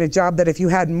you were in a job that if you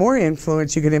had more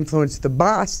influence, you could influence the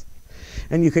boss,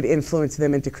 and you could influence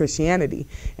them into Christianity.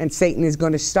 And Satan is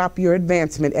going to stop your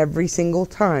advancement every single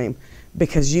time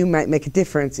because you might make a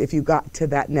difference if you got to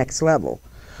that next level.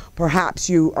 Perhaps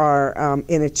you are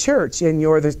in a church and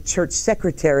you're the church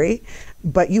secretary,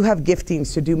 but you have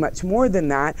giftings to do much more than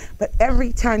that. But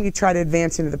every time you try to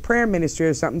advance into the prayer ministry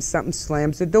or something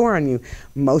slams the door on you.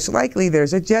 Most likely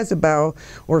there's a Jezebel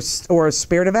or a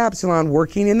spirit of Absalom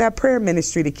working in that prayer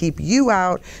ministry to keep you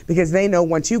out because they know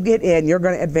once you get in, you're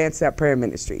going to advance that prayer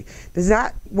ministry. Does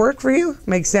that work for you?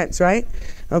 Makes sense, right?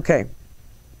 Okay.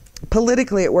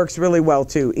 Politically, it works really well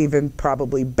too, even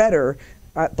probably better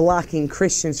at blocking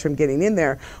Christians from getting in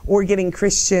there or getting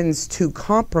Christians to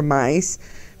compromise.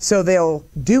 So they'll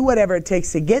do whatever it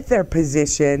takes to get their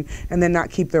position and then not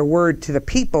keep their word to the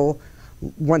people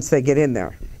once they get in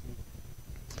there.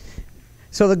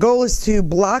 So the goal is to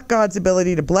block God's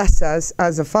ability to bless us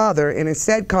as a father and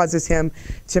instead causes him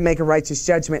to make a righteous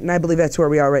judgment. And I believe that's where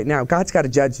we are right now. God's got to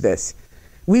judge this.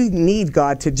 We need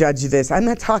God to judge this. I'm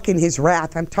not talking his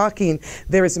wrath. I'm talking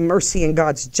there is mercy in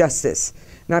God's justice.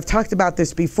 And I've talked about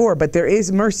this before, but there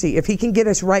is mercy. If he can get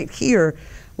us right here,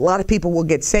 a lot of people will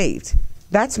get saved.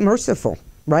 That's merciful,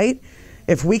 right?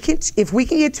 If we can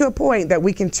get to a point that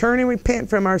we can turn and repent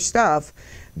from our stuff,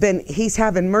 then he's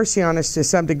having mercy on us to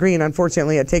some degree. And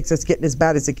unfortunately, it takes us getting as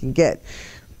bad as it can get.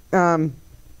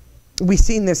 We've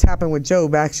seen this happen with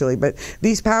Job, actually. But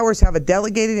these powers have a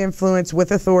delegated influence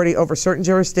with authority over certain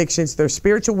jurisdictions. Their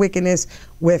spiritual wickedness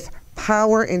with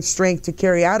power and strength to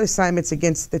carry out assignments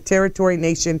against the territory,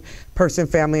 nation, person,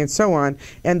 family, and so on.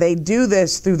 And they do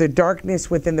this through the darkness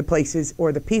within the places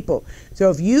or the people. So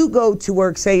if you go to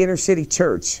work, say, inner city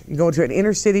church, you go to an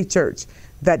inner city church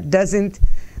that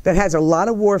has a lot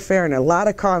of warfare and a lot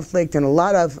of conflict and a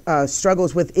lot of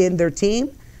struggles within their team,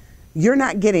 you're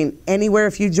not getting anywhere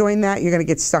if you join that. You're going to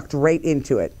get sucked right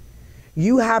into it.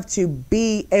 You have to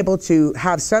be able to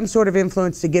have some sort of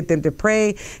influence to get them to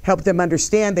pray, help them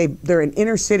understand they're an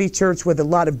inner city church with a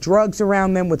lot of drugs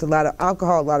around them, with a lot of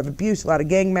alcohol, a lot of abuse, a lot of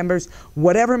gang members,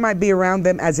 whatever might be around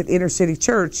them as an inner city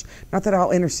church. Not that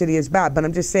all inner city is bad, but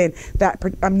I'm just saying that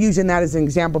I'm using that as an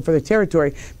example for the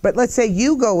territory. But let's say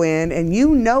you go in and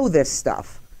you know this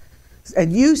stuff.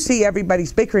 And you see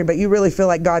everybody's bickering, but you really feel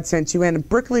like God sent you in. And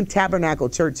Brooklyn Tabernacle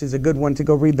Church is a good one to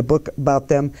go read the book about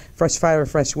them, Fresh Fire,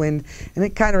 Fresh Wind. And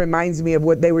it kind of reminds me of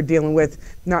what they were dealing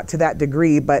with, not to that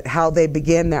degree, but how they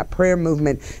began that prayer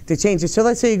movement to change it. So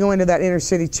let's say you go into that inner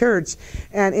city church,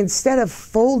 and instead of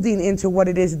folding into what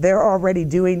it is they're already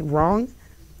doing wrong,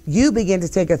 you begin to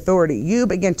take authority. You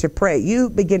begin to pray. You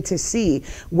begin to see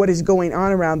what is going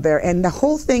on around there. And the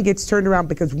whole thing gets turned around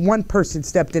because one person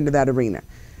stepped into that arena.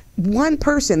 One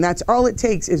person, that's all it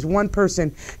takes, is one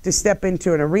person to step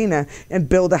into an arena and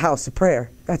build a house of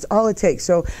prayer. That's all it takes.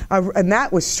 So, and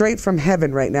that was straight from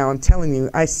heaven right now. I'm telling you,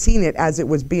 I seen it as it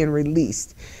was being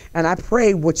released. And I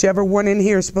pray whichever one in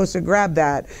here is supposed to grab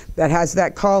that has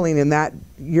that calling and that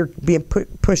you're being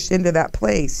pushed into that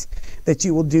place, that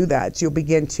you will do that. You'll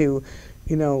begin to,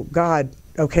 God,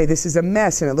 okay, this is a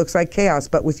mess and it looks like chaos,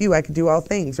 but with you I can do all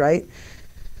things, right?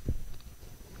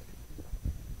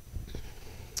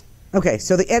 Okay,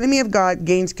 so the enemy of God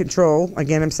gains control.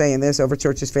 Again, I'm saying this over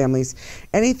churches, families.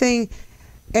 Anything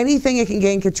it can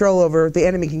gain control over, the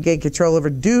enemy can gain control over,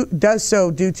 does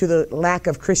so due to the lack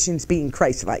of Christians being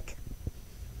Christ-like.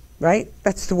 Right?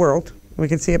 That's the world. We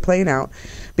can see it playing out.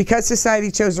 Because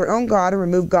society chose their own God and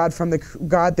removed God from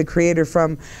the Creator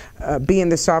from being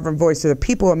the sovereign voice of the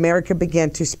people, America began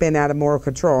to spin out of moral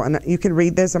control. And you can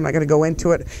read this. I'm not going to go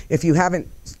into it. If you haven't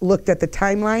looked at the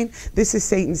timeline, this is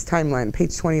Satan's timeline,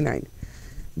 page 29.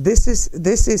 This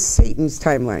is Satan's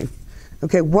timeline.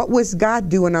 Okay, what was God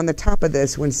doing on the top of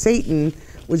this when Satan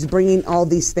was bringing all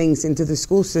these things into the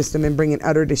school system and bringing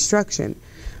utter destruction?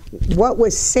 What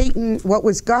was Satan, what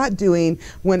was God doing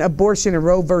when abortion and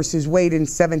Roe versus Wade in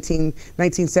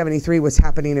 1973 was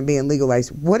happening and being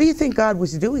legalized? What do you think God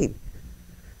was doing?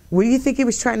 What do you think he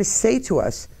was trying to say to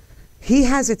us? He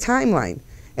has a timeline.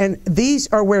 And this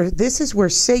is where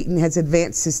Satan has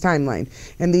advanced his timeline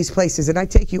in these places. And I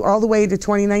take you all the way to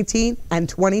 2019 and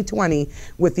 2020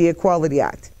 with the Equality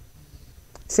Act.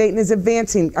 Satan is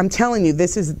advancing. I'm telling you,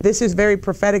 this is very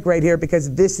prophetic right here,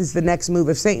 because this is the next move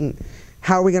of Satan.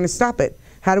 How are we going to stop it?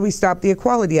 How do we stop the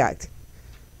Equality Act?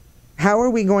 How are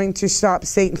we going to stop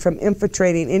Satan from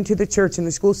infiltrating into the church and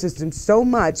the school system so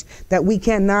much that we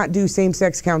cannot do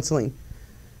same-sex counseling?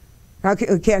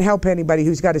 We can't help anybody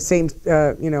who's got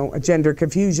a gender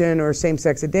confusion or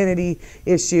same-sex identity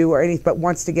issue or anything, but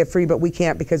wants to get free, but we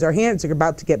can't, because our hands are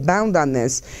about to get bound on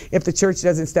this if the church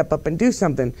doesn't step up and do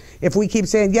something. If we keep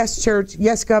saying, yes, church,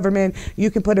 yes, government,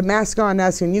 you can put a mask on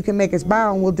us and you can make us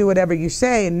bow and we'll do whatever you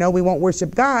say, and no, we won't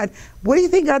worship God, what do you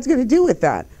think God's going to do with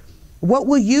that? What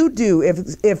will you do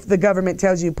if the government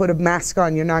tells you put a mask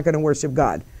on, you're not going to worship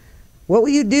God? What will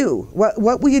you do?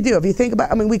 What will you do? If you think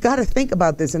about, we got to think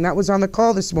about this, and that was on the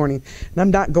call this morning, and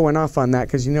I'm not going off on that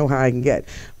because you know how I can get.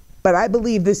 But I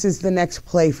believe this is the next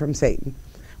play from Satan.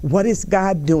 What is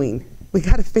God doing? We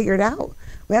got to figure it out.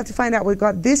 We have to find out what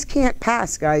God, this can't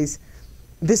pass, guys.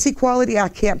 This Equality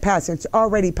Act can't pass. It's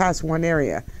already passed one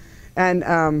area. And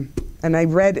I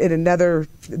read in another,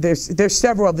 there's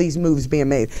several of these moves being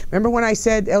made. Remember when I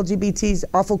said LGBT's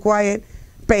awful quiet?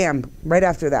 Bam, right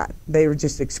after that, they were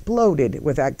just exploded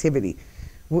with activity.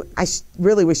 We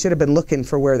should have been looking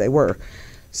for where they were.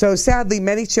 So sadly,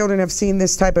 many children have seen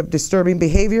this type of disturbing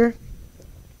behavior,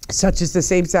 such as the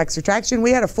same-sex attraction.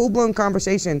 We had a full-blown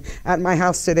conversation at my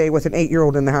house today with an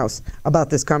 8-year-old in the house about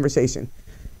this conversation.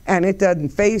 And it doesn't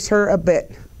faze her a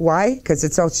bit. Why? Because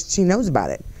it's all she knows about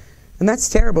it. And that's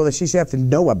terrible that she should have to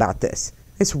know about this.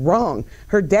 It's wrong.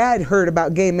 Her dad heard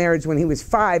about gay marriage when he was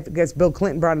 5 because Bill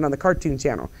Clinton brought it on the Cartoon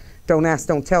Channel. Don't ask,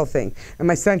 don't tell thing. And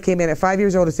my son came in at 5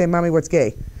 years old and said, Mommy, what's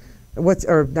gay?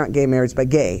 Or not gay marriage, but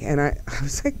gay. And I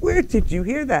was like, where did you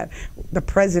hear that? The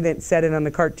president said it on the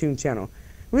Cartoon Channel.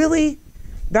 Really?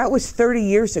 That was 30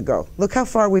 years ago. Look how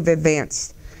far we've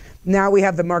advanced. Now we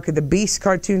have the Mark of the Beast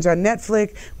cartoons on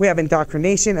Netflix. We have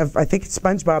indoctrination of, I think it's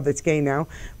SpongeBob that's gay now.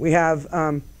 We have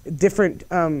different...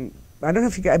 I don't know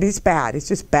if you guys, it's bad. It's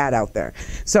just bad out there.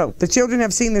 So the children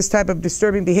have seen this type of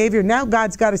disturbing behavior. Now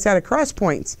God's got us at a cross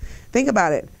points. Think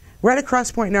about it. We're at a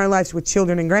cross point in our lives with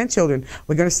children and grandchildren.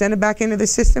 We're going to send them back into the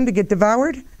system to get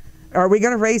devoured? Are we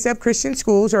going to raise up Christian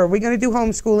schools, or are we going to do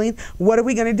homeschooling? What are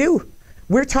we going to do?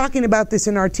 We're talking about this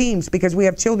in our teams because we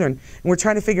have children, and we're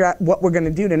trying to figure out what we're going to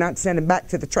do to not send them back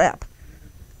to the trap.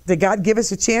 Did God give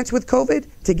us a chance with COVID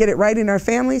to get it right in our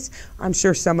families? I'm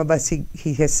sure some of us,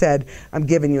 he has said, I'm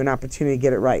giving you an opportunity to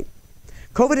get it right.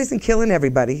 COVID isn't killing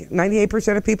everybody.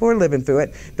 98% of people are living through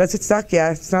it. Does it suck?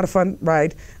 Yeah, it's not a fun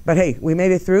ride. But hey, we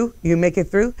made it through. You make it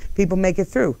through. People make it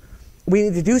through. We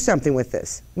need to do something with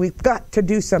this. We've got to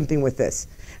do something with this.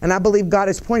 And I believe God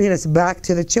is pointing us back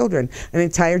to the children, an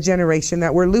entire generation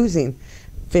that we're losing.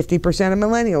 50% of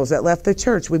millennials that left the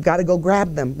church. We've got to go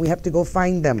grab them. We have to go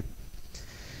find them.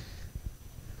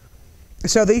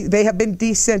 So they have been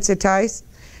desensitized.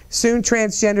 Soon,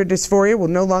 transgender dysphoria will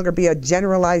no longer be a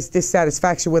generalized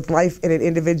dissatisfaction with life in an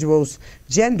individual's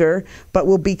gender, but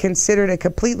will be considered a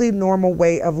completely normal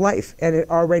way of life. And it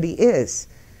already is,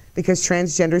 because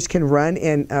transgenders can run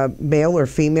in male or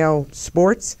female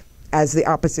sports as the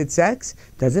opposite sex.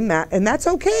 Doesn't matter. And that's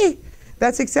okay.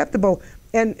 That's acceptable.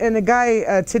 And a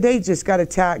guy today just got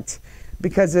attacked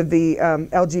because of the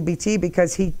LGBT,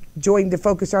 because he joined to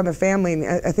focus on the family. And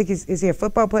I think is he a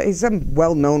football player? He's some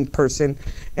well-known person.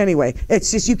 Anyway,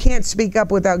 it's just you can't speak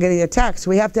up without getting attacked. So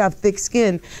we have to have thick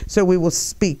skin, so we will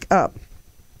speak up.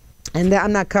 And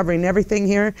I'm not covering everything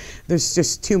here. There's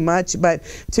just too much. But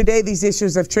today these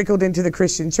issues have trickled into the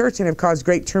Christian church and have caused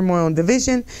great turmoil and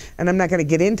division. And I'm not going to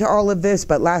get into all of this,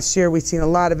 but last year we've seen a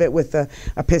lot of it with the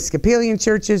Episcopalian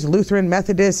churches, Lutheran,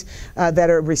 Methodists, that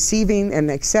are receiving and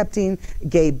accepting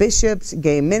gay bishops,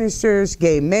 gay ministers,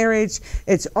 gay marriage.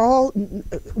 It's all,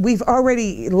 we've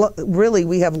already, really,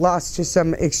 we have lost to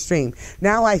some extreme.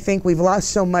 Now I think we've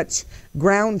lost so much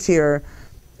ground here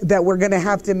that we're going to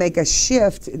have to make a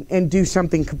shift and do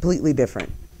something completely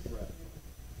different. Right.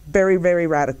 Very, very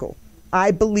radical.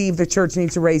 I believe the church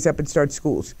needs to raise up and start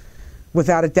schools.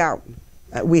 Without a doubt.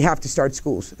 We have to start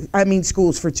schools. I mean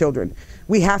schools for children.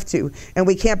 We have to. And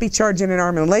we can't be charging an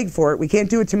arm and a leg for it. We can't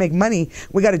do it to make money.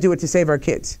 We got to do it to save our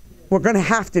kids. We're going to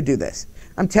have to do this.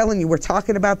 I'm telling you, we're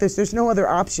talking about this. There's no other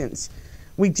options.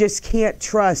 We just can't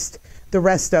trust the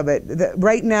rest of it.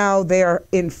 Right now, they are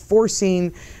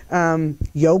enforcing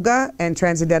yoga and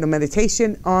transcendental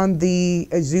meditation on the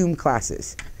Zoom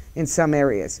classes in some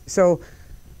areas. So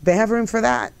they have room for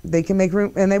that. They can make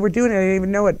room, and they were doing it, I didn't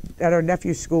even know it, at our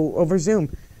nephew's school over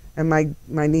Zoom. And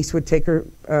my niece would take her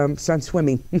son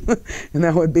swimming, and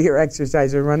that would be her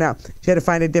exercise and run out. She had to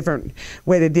find a different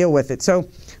way to deal with it. So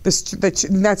that's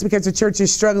because the church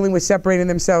is struggling with separating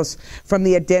themselves from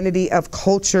the identity of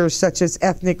cultures such as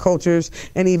ethnic cultures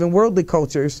and even worldly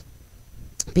cultures.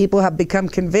 People have become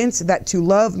convinced that to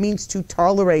love means to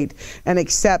tolerate and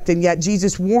accept, and yet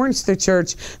Jesus warns the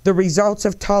church the results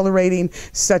of tolerating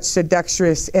such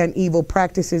seductress and evil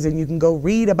practices. And you can go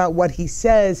read about what he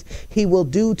says he will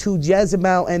do to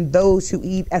Jezebel and those who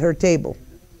eat at her table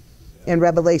in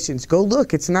Revelations. Go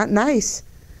look, it's not nice.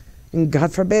 And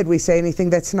God forbid we say anything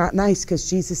that's not nice, because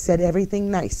Jesus said everything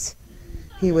nice.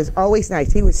 He was always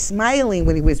nice. He was smiling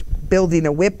when he was building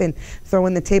a whip and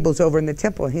throwing the tables over in the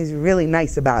temple. He's really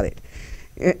nice about it.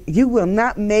 You will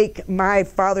not make my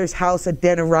Father's house a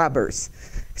den of robbers.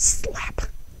 Slap.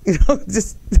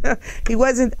 Just he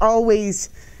wasn't always,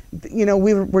 we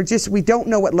don't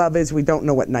know what love is. We don't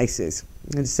know what nice is.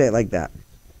 I'm going to say it like that.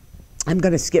 I'm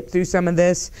going to skip through some of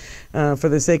this for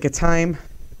the sake of time.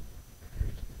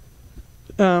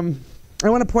 I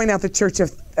want to point out the church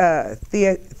of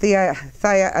Thyatira.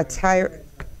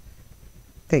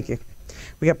 Thank you.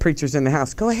 We got preachers in the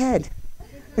house. Go ahead.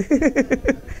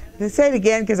 Say it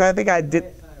again, because I think I did.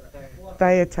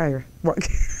 Thyatira.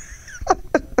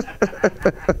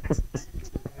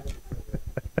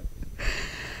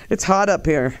 It's hot up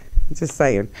here. Just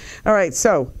saying. All right.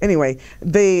 So anyway,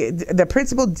 the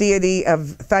principal deity of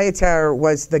Thyatira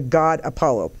was the god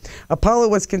Apollo. Apollo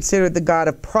was considered the god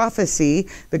of prophecy,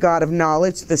 the god of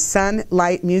knowledge, the sun,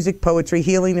 light, music, poetry,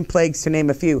 healing, and plagues, to name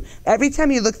a few. Every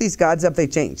time you look these gods up, they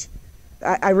change.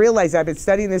 I realize I've been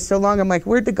studying this so long. I'm like,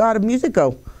 where'd the god of music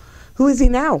go? Who is he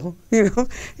now?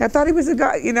 I thought he was a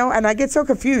god, and I get so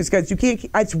confused because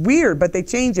it's weird, but they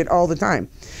change it all the time.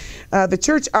 The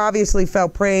church obviously fell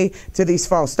prey to these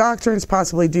false doctrines,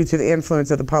 possibly due to the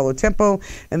influence of the Apollo temple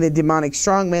and the demonic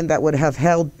strongmen that would have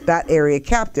held that area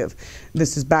captive.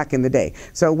 This is back in the day.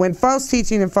 So when false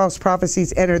teaching and false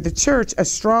prophecies entered the church, a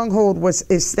stronghold was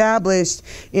established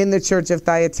in the church of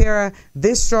Thyatira.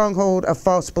 This stronghold of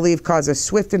false belief caused a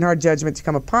swift and hard judgment to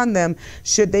come upon them,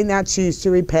 should they not choose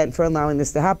to repent for allowing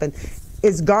this to happen.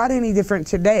 Is God any different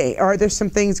today? Are there some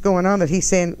things going on that he's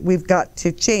saying we've got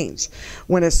to change?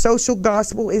 When a social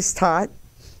gospel is taught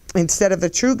instead of the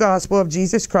true gospel of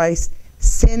Jesus Christ,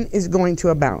 sin is going to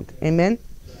abound. Amen?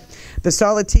 The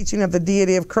solid teaching of the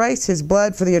deity of Christ, his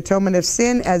blood for the atonement of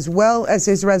sin, as well as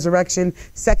his resurrection,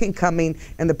 second coming,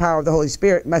 and the power of the Holy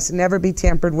Spirit must never be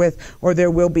tampered with, or there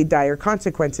will be dire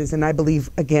consequences. And I believe,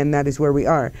 again, that is where we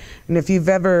are. And if you've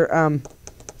ever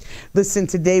listen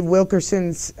to Dave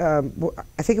Wilkerson's, I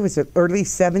think it was the early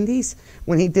 70s,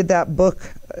 when he did that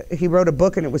book. He wrote a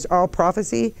book and it was all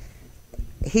prophecy.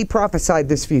 He prophesied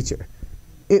this future.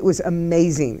 It was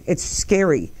amazing. It's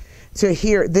scary to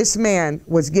hear. This man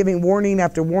was giving warning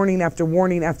after warning after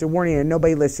warning after warning, and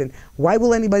nobody listened. Why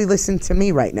will anybody listen to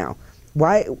me right now?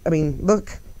 Why? I mean,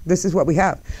 look, this is what we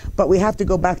have. But we have to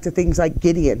go back to things like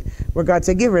Gideon, where God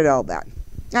said, get rid of all that.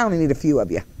 I only need a few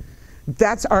of you.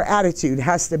 That's our attitude,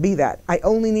 has to be that. I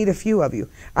only need a few of you.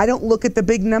 I don't look at the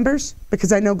big numbers,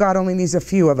 because I know God only needs a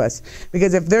few of us.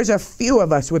 Because if there's a few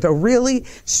of us with a really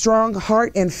strong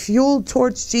heart and fueled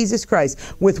towards Jesus Christ,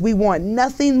 we want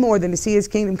nothing more than to see his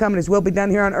kingdom come and his will be done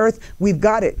here on earth, we've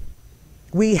got it.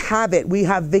 We have it. We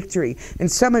have victory.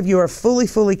 And some of you are fully,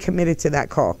 fully committed to that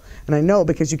call. And I know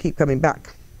because you keep coming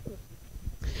back.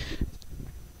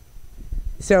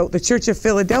 So the church of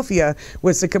Philadelphia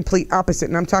was the complete opposite.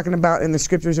 And I'm talking about in the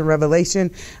scriptures in Revelation,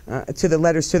 to the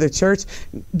letters to the church.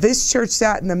 This church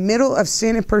sat in the middle of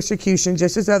sin and persecution,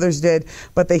 just as others did,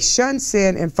 but they shunned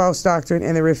sin and false doctrine,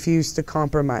 and they refused to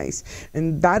compromise.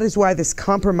 And that is why this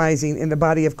compromising in the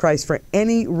body of Christ for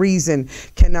any reason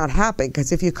cannot happen.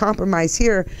 Because if you compromise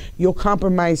here, you'll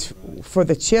compromise for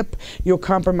the chip, you'll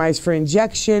compromise for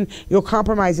injection, you'll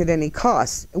compromise at any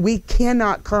cost. We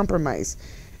cannot compromise.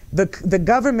 The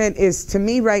government is, to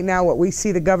me right now, what we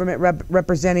see the government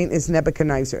representing is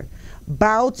Nebuchadnezzar.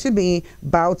 Bow to me,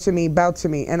 bow to me, bow to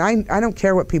me. And I don't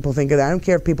care what people think of that. I don't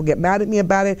care if people get mad at me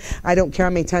about it. I don't care how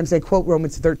many times they quote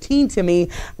Romans 13 to me.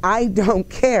 I don't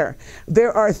care.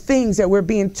 There are things that we're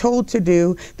being told to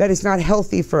do that is not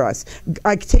healthy for us.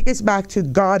 I take us back to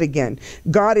God again.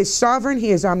 God is sovereign.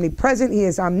 He is omnipresent. He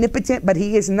is omnipotent, but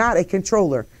he is not a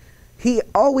controller. He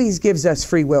always gives us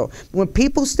free will. When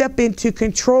people step in to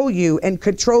control you and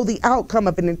control the outcome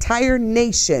of an entire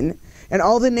nation, and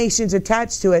all the nations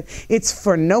attached to it, it's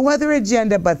for no other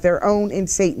agenda but their own and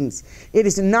Satan's. It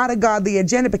is not a godly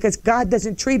agenda, because God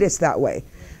doesn't treat us that way.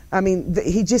 I mean,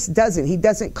 he just doesn't. He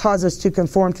doesn't cause us to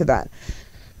conform to that.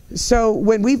 So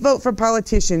when we vote for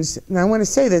politicians, and I want to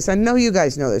say this, I know you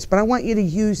guys know this, but I want you to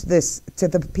use this to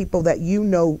the people that you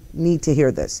know need to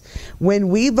hear this. When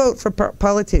we vote for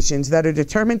politicians that are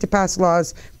determined to pass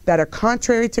laws that are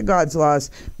contrary to God's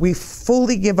laws, we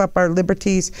fully give up our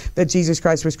liberties that Jesus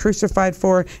Christ was crucified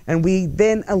for, and we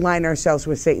then align ourselves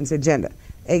with Satan's agenda.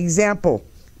 Example,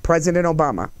 President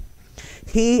Obama.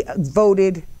 He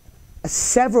voted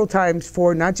several times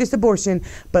for not just abortion,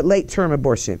 but late-term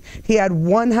abortion. He had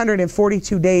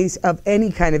 142 days of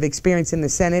any kind of experience in the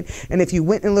Senate, and if you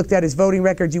went and looked at his voting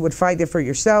record, you would find it for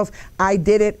yourself. I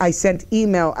did it. I sent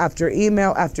email after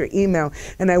email after email,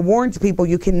 and I warned people,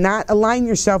 you cannot align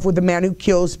yourself with the man who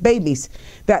kills babies,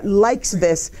 that likes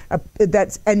this,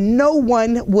 and no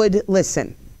one would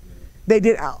listen. They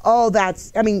did all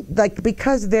that, I mean, like,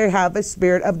 because they have a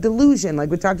spirit of delusion,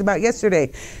 like we talked about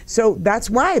yesterday. So that's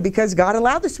why, because God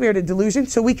allowed the spirit of delusion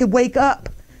so we could wake up.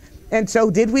 And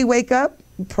so did we wake up?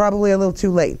 Probably a little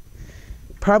too late.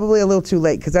 Probably a little too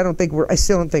late, because I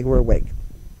still don't think we're awake.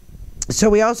 So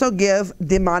we also give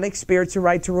demonic spirits a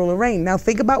right to rule and reign. Now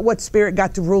think about what spirit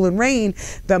got to rule and reign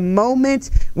the moment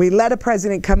we let a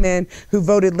president come in who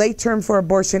voted late term for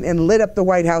abortion and lit up the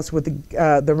White House with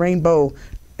the rainbow,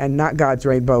 and not God's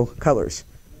rainbow colors.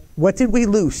 What did we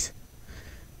loose?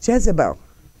 Jezebel.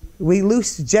 We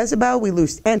loosed Jezebel. We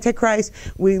loosed Antichrist.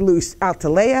 We loosed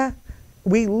Altalea.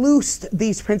 We loosed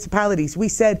these principalities. We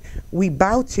said, we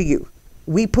bow to you.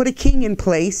 We put a king in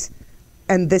place,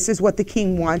 and this is what the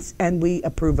king wants, and we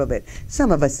approve of it.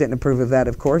 Some of us didn't approve of that,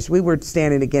 of course. We were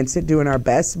standing against it, doing our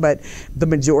best, but the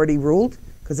majority ruled,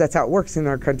 because that's how it works in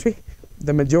our country.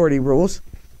 The majority rules.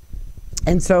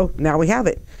 And so now we have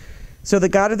it. So the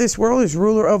God of this world is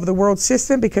ruler over the world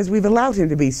system because we've allowed him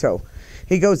to be so.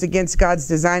 He goes against God's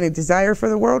design and desire for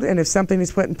the world, and if something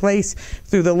is put in place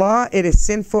through the law, it is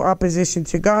sinful opposition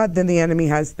to God, then the enemy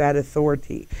has that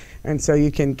authority. And so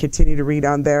you can continue to read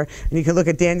on there. And you can look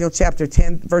at Daniel chapter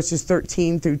 10, verses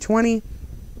 13 through 20.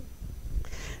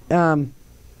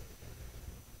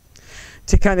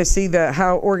 To kind of see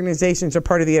how organizations are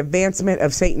part of the advancement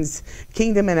of Satan's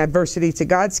kingdom and adversity to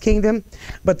God's kingdom.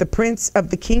 But the prince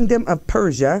of the kingdom of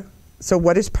Persia, so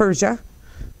what is Persia?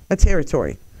 A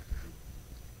territory.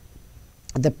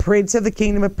 The prince of the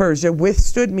kingdom of Persia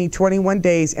withstood me 21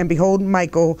 days, and behold,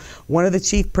 Michael, one of the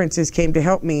chief princes, came to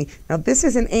help me. Now this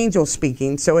is an angel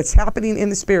speaking, so it's happening in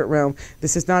the spirit realm.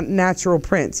 This is not natural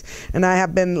prince. And I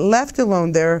have been left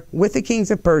alone there with the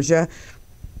kings of Persia.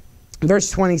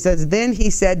 Verse 20 says, then he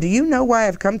said, do you know why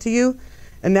I've come to you?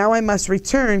 And now I must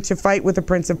return to fight with the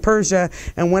prince of Persia.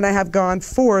 And when I have gone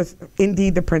forth,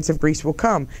 indeed the prince of Greece will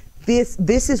come.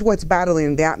 This is what's battling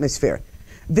in the atmosphere.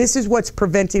 This is what's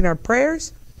preventing our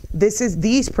prayers. This is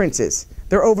these princes.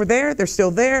 They're over there. They're still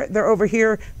there. They're over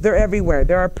here. They're everywhere.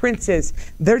 There are princes.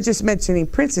 They're just mentioning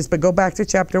princes. But go back to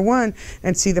chapter 1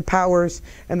 and see the powers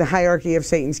and the hierarchy of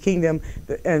Satan's kingdom,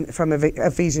 and from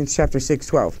Ephesians chapter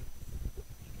 6:12.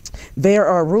 There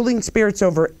are ruling spirits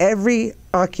over every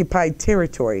occupied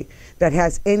territory that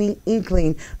has any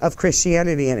inkling of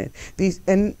Christianity in it.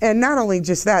 And not only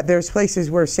just that, there's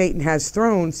places where Satan has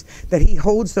thrones that he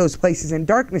holds those places in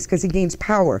darkness because he gains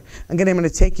power. Again, I'm going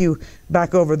to take you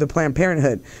back over the Planned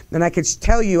Parenthood. And I could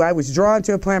tell you, I was drawn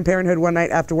to a Planned Parenthood one night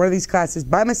after one of these classes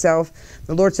by myself.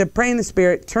 The Lord said, pray in the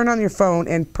Spirit, turn on your phone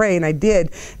and pray. And I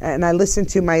did. And I listened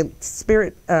to my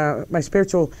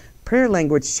spiritual prayer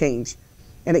language change.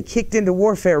 And it kicked into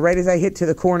warfare right as I hit to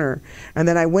the corner. And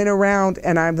then I went around,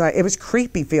 and I'm like, it was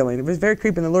creepy feeling. It was very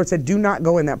creepy. And the Lord said, do not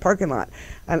go in that parking lot,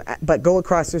 but go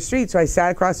across the street. So I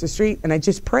sat across the street, and I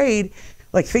just prayed,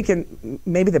 like thinking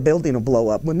maybe the building will blow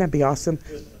up. Wouldn't that be awesome?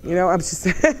 You know, I'm just,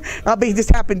 just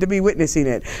happened to be witnessing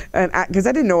it. And because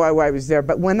I didn't know why I was there.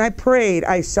 But when I prayed,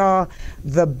 I saw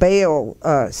the Baal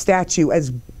statue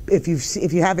as if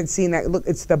you haven't seen that, look,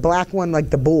 it's the black one, like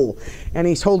the bull, and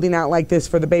he's holding out like this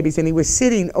for the babies, and he was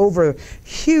sitting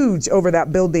huge over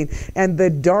that building, and the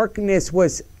darkness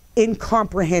was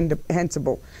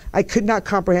incomprehensible. I could not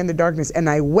comprehend the darkness, and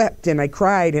I wept and I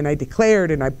cried and I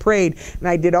declared and I prayed and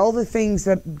I did all the things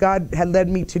that God had led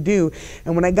me to do.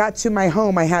 And when I got to my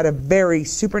home, I had a very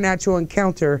supernatural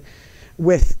encounter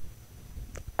with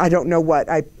I don't know what.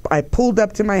 I pulled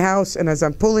up to my house, and as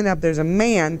I'm pulling up, there's a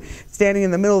man standing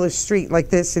in the middle of the street like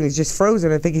this, and he's just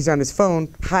frozen. I think he's on his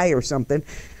phone, high or something,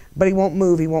 but he won't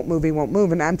move, he won't move, he won't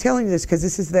move. And I'm telling you this because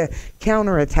this is the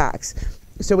counterattacks.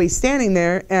 So he's standing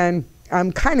there, and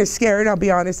I'm kind of scared, I'll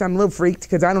be honest. I'm a little freaked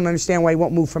because I don't understand why he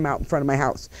won't move from out in front of my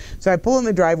house. So I pull in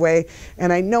the driveway,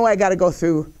 and I know I got to go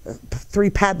through 3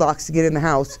 padlocks to get in the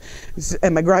house,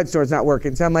 and my garage door's not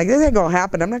working. So I'm like, this ain't going to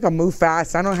happen. I'm not going to move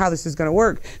fast. I don't know how this is going to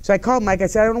work. So I called Mike. I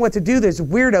said, I don't know what to do. There's a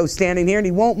weirdo standing here, and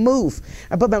he won't move.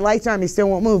 I put my lights on, he still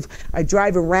won't move. I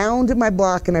drive around my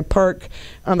block, and I park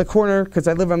on the corner because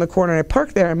I live on the corner, and I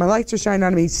park there, and my lights are shining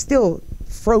on him. He's still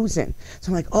frozen. So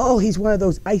I'm like, oh, he's one of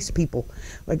those ice people,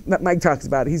 like Mike talks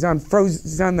about. He's on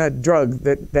the drug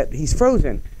that he's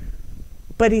frozen.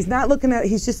 But he's not looking at,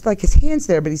 he's just like his hand's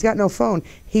there, but he's got no phone.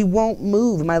 He won't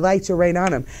move. My lights are right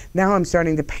on him. Now I'm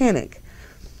starting to panic.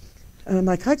 And I'm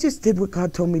like, I just did what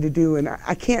God told me to do, and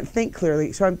I can't think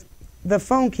clearly. So the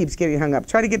phone keeps getting hung up.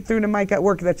 Try to get through to Mike at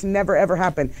work. That's never, ever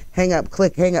happened. Hang up,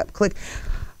 click, hang up, click.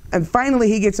 And finally,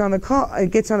 he gets on the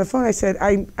phone. I said,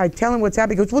 I tell him what's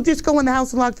happening. He goes, well, just go in the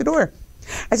house and lock the door.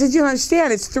 I said, you don't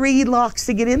understand. It's 3 locks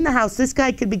to get in the house. This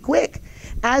guy could be quick.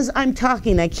 As I'm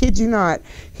talking, I kid you not,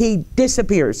 he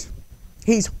disappears.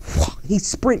 He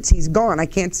sprints. He's gone. I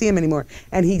can't see him anymore.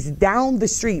 And he's down the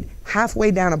street,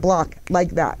 halfway down a block like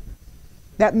that.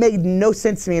 That made no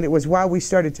sense to me. And it was while we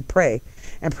started to pray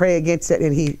against it,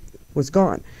 and he was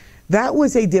gone. That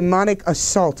was a demonic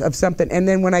assault of something. And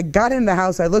then when I got in the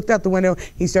house, I looked out the window.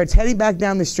 He starts heading back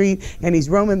down the street, and he's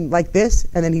roaming like this,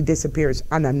 and then he disappears.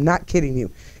 And I'm not kidding you.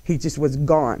 He just was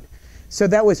gone. So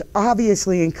that was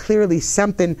obviously and clearly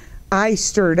something I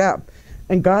stirred up.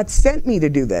 And God sent me to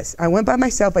do this. I went by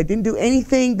myself. I didn't do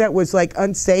anything that was like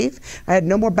unsafe. I had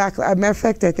no more backlash. Matter of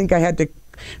fact, I think I had to,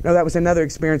 no, that was another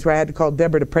experience where I had to call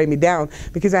Deborah to pray me down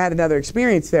because I had another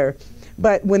experience there.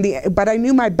 But I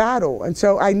knew my battle, and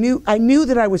so I knew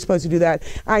that I was supposed to do that.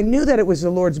 I knew that it was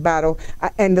the Lord's battle,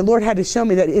 and the Lord had to show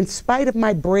me that in spite of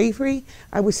my bravery,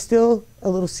 I was still a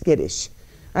little skittish.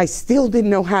 I still didn't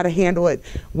know how to handle it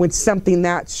when something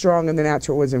that strong in the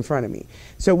natural was in front of me.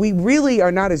 So we really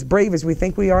are not as brave as we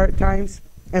think we are at times,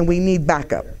 and we need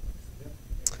backup.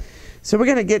 So we're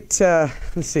going to get,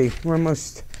 let's see, we're going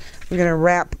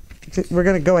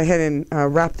to go ahead and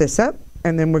wrap this up,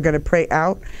 and then we're going to pray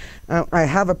out. I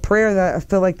have a prayer that I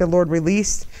feel like the Lord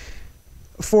released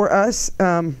for us.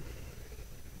 But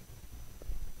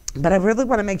I really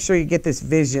want to make sure you get this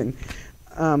vision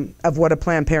of what a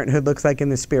Planned Parenthood looks like in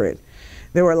the spirit.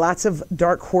 There were lots of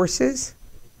dark horses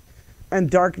and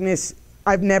darkness.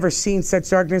 I've never seen such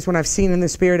darkness. When I've seen in the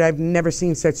spirit, I've never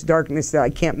seen such darkness that I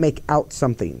can't make out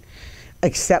something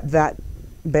except that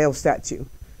Baal statue.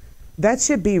 That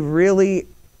should be really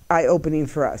eye-opening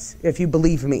for us, if you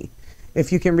believe me.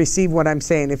 If you can receive what I'm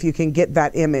saying, if you can get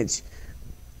that image.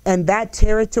 And that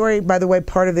territory, by the way,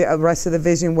 part of the rest of the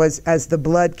vision was as the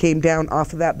blood came down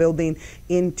off of that building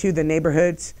into the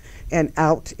neighborhoods and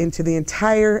out into the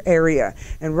entire area.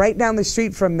 And right down the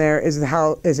street from there is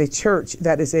a church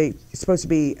that is supposed to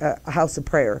be a house of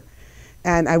prayer.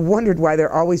 And I wondered why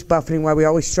they're always buffeting, why we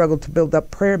always struggled to build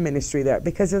up prayer ministry there.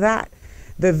 Because of that.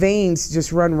 The veins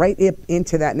just run right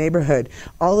into that neighborhood.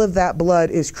 All of that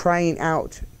blood is crying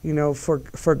out, you know,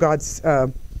 for God's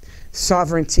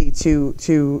sovereignty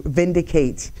to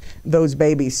vindicate those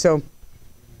babies. So,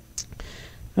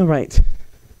 all right.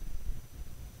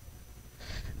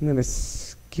 I'm going to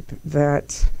skip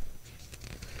that.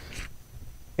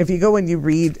 If you go and you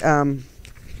read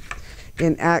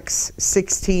in Acts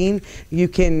 16, you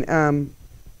can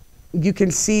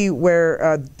see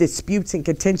where disputes and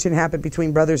contention happened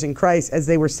between brothers in Christ as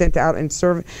they were sent out in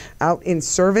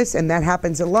service. And that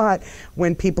happens a lot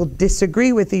when people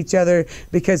disagree with each other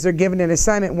because they're given an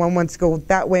assignment. One wants to go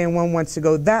that way and one wants to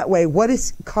go that way. What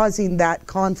is causing that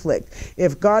conflict?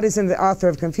 If God isn't the author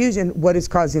of confusion, what is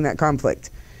causing that conflict?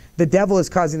 The devil is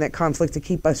causing that conflict to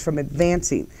keep us from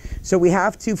advancing. So we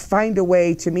have to find a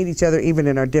way to meet each other even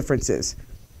in our differences.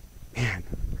 Man.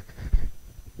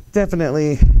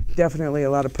 Definitely a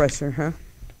lot of pressure, huh?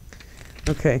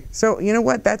 Okay, so you know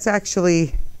what? That's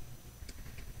actually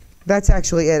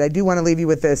it. I do want to leave you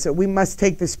with this. So we must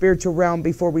take the spiritual realm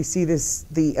before we see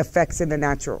the effects in the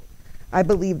natural. I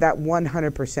believe that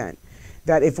 100%.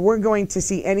 That if we're going to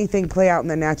see anything play out in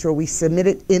the natural, we submit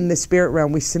it in the spirit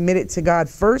realm. We submit it to God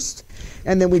first,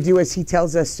 and then we do as He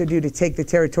tells us to do to take the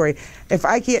territory. If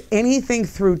I get anything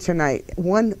through tonight,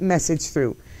 one message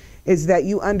through, is that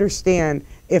you understand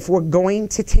if we're going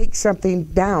to take something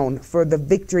down for the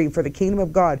victory, for the kingdom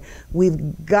of God,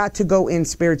 we've got to go in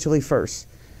spiritually first.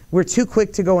 We're too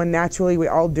quick to go in naturally. We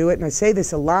all do it. And I say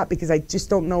this a lot because I just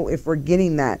don't know if we're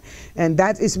getting that. And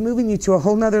that is moving you to a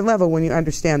whole nother level when you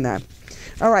understand that.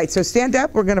 All right, so stand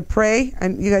up. We're going to pray.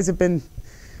 And you guys have been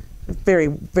very,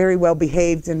 very well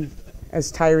behaved and as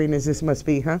tiring as this must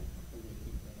be, huh?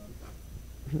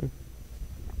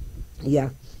 Yeah.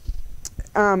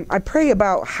 I pray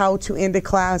about how to end a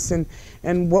class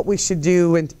and what we should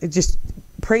do, and just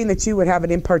praying that you would have an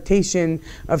impartation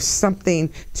of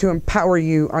something to empower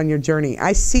you on your journey.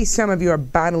 I see some of you are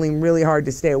battling really hard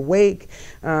to stay awake.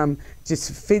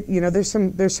 There's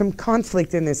some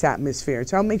conflict in this atmosphere.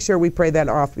 So I'll make sure we pray that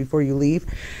off before you leave.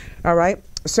 All right.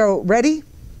 So ready?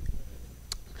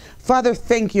 Father,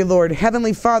 thank you, Lord.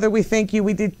 Heavenly Father, we thank you.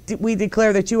 We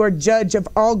declare that you are judge of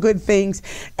all good things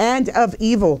and of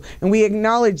evil. And we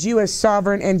acknowledge you as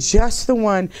sovereign and just the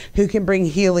one who can bring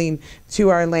healing to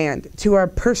our land, to our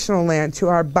personal land, to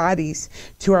our bodies,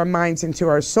 to our minds, and to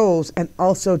our souls, and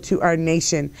also to our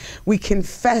nation. We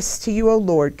confess to you, O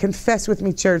Lord. Confess with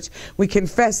me, church. We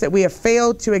confess that we have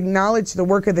failed to acknowledge the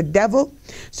work of the devil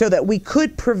so that we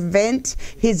could prevent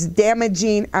his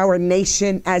damaging our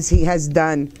nation as he has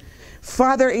done.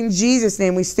 Father, in Jesus'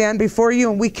 name, we stand before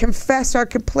you and we confess our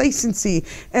complacency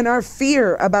and our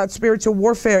fear about spiritual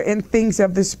warfare and things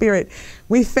of the Spirit.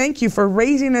 We thank you for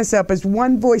raising us up as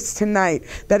one voice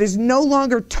tonight that is no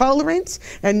longer tolerant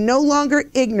and no longer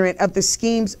ignorant of the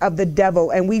schemes of the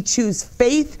devil. And we choose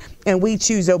faith and we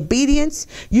choose obedience.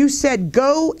 You said,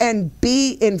 go in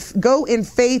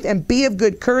faith and be of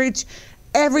good courage.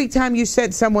 Every time you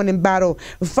sent someone in battle,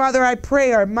 Father, I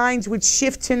pray our minds would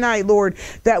shift tonight, Lord,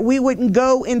 that we wouldn't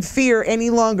go in fear any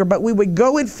longer, but we would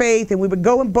go in faith and we would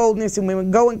go in boldness and we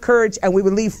would go in courage and we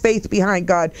would leave faith behind,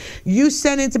 God. You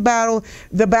sent into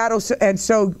the battle, and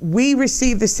so we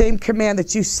receive the same command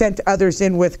that you sent others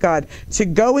in with, God, to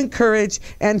go in courage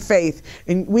and faith.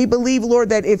 And we believe, Lord,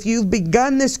 that if you've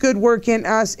begun this good work in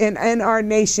us and in our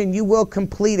nation, you will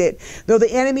complete it. Though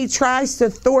the enemy tries to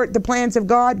thwart the plans of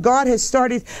God, God has started.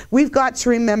 We've got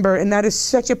to remember, and that is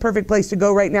such a perfect place to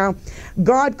go right now.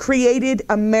 God created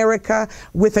America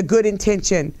with a good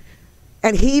intention,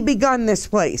 and he begun this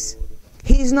place.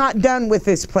 He's not done with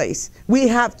this place. We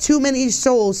have too many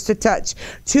souls to touch,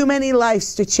 too many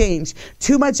lives to change,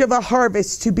 too much of a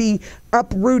harvest to be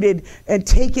uprooted and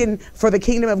taken for the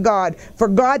kingdom of God, for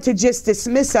God to just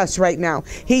dismiss us right now.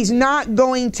 He's not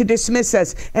going to dismiss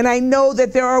us. And I know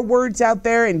that there are words out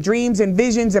there and dreams and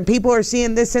visions and people are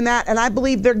seeing this and that, and I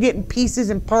believe they're getting pieces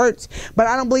and parts, but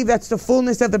I don't believe that's the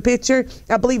fullness of the picture.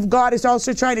 I believe God is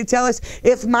also trying to tell us,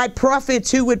 if my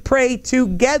prophets who would pray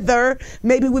together,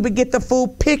 maybe we would get the full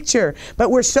picture,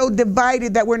 but we're so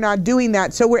divided that we're not doing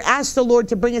that. So we're asked the Lord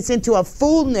to bring us into a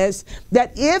fullness,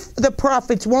 that if the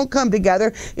prophets won't come together,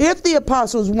 if the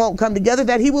apostles won't come together,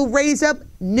 that he will raise up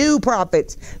new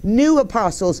prophets, new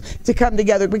apostles to come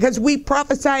together, because we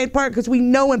prophesy in part because we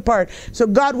know in part. So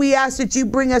God, we ask that you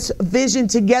bring us vision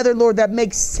together, Lord, that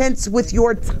makes sense with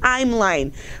your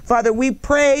timeline. Father, we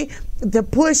pray to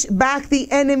push back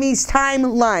the enemy's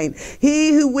timeline.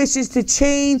 He who wishes to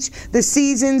change the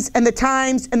seasons and the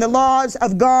times and the laws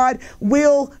of God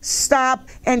will stop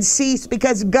and cease,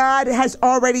 because God has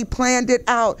already planned it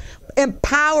out.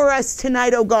 Empower us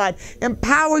tonight, oh God.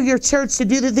 Empower your church to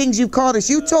do the things you've called us.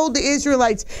 You told the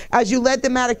Israelites as you led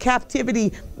them out of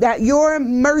captivity that your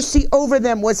mercy over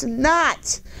them was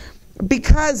not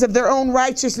because of their own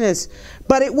righteousness,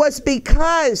 but it was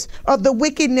because of the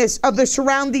wickedness of the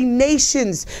surrounding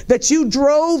nations that you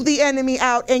drove the enemy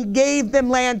out and gave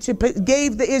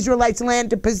the Israelites land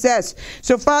to possess.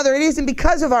 So Father, it isn't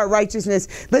because of our righteousness.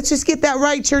 Let's just get that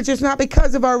right, church. It's not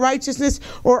because of our righteousness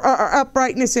or our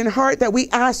uprightness in heart that we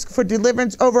ask for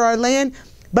deliverance over our land,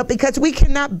 but because we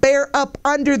cannot bear up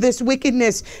under this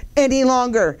wickedness any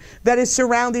longer that is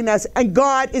surrounding us. And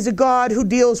God is a God who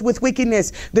deals with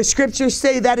wickedness. The scriptures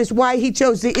say that is why he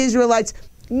chose the Israelites,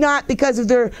 not because of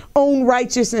their own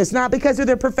righteousness, not because of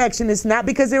their perfectionists, not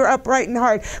because they were upright in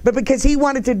heart, but because he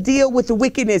wanted to deal with the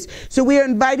wickedness. So we are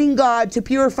inviting God to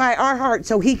purify our heart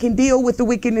so he can deal with the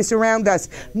wickedness around us,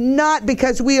 not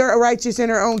because we are righteous in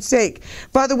our own sake.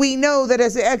 Father, we know that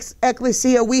as the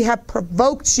ecclesia, we have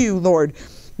provoked you, Lord.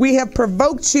 We have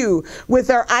provoked you with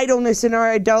our idleness and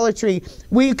our idolatry.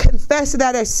 We confess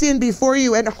that as sin before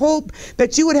you and hope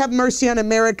that you would have mercy on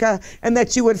America and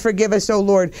that you would forgive us, O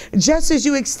Lord. Just as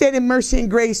you extended mercy and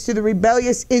grace to the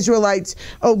rebellious Israelites,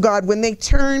 O God, when they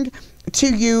turned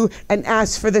to you and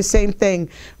asked for the same thing.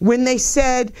 When they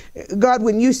said, God,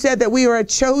 when you said that we are a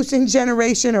chosen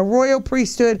generation, a royal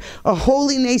priesthood, a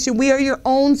holy nation, we are your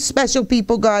own special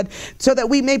people, God, so that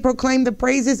we may proclaim the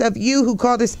praises of you who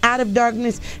called us out of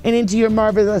darkness and into your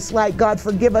marvelous light. God,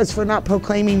 forgive us for not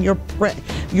proclaiming your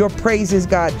praises,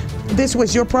 God. This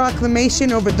was your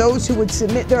proclamation over those who would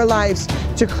submit their lives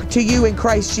to you in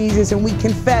Christ Jesus. And we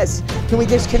confess, can we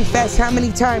just confess how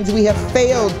many times we have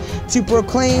failed to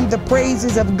proclaim the praise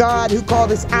praises of God who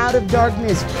called us out of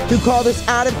darkness, who called us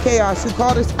out of chaos, who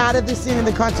called us out of the sin and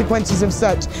the consequences of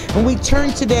such. And we turn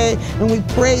today and we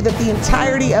pray that the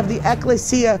entirety of the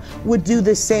ecclesia would do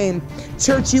the same.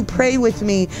 Church, you pray with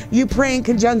me. You pray in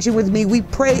conjunction with me. We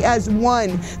pray as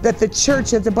one that the church,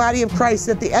 that the body of Christ,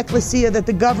 that the ecclesia, that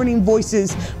the governing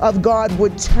voices of God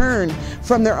would turn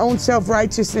from their own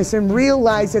self-righteousness and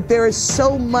realize that there is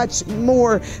so much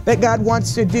more that God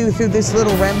wants to do through this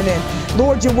little remnant.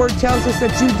 Lord, your word tells us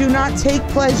that you do not take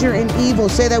pleasure in evil.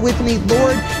 Say that with me.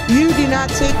 Lord, you do not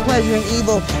take pleasure in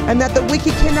evil, and that the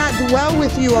wicked cannot dwell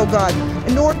with you, O God,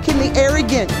 nor can the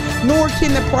arrogant, nor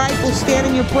can the prideful stand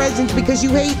in your presence, because you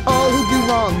hate all who do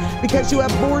wrong. Because you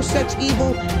abhor such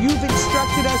evil, you've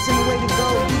instructed us in the way to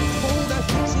go.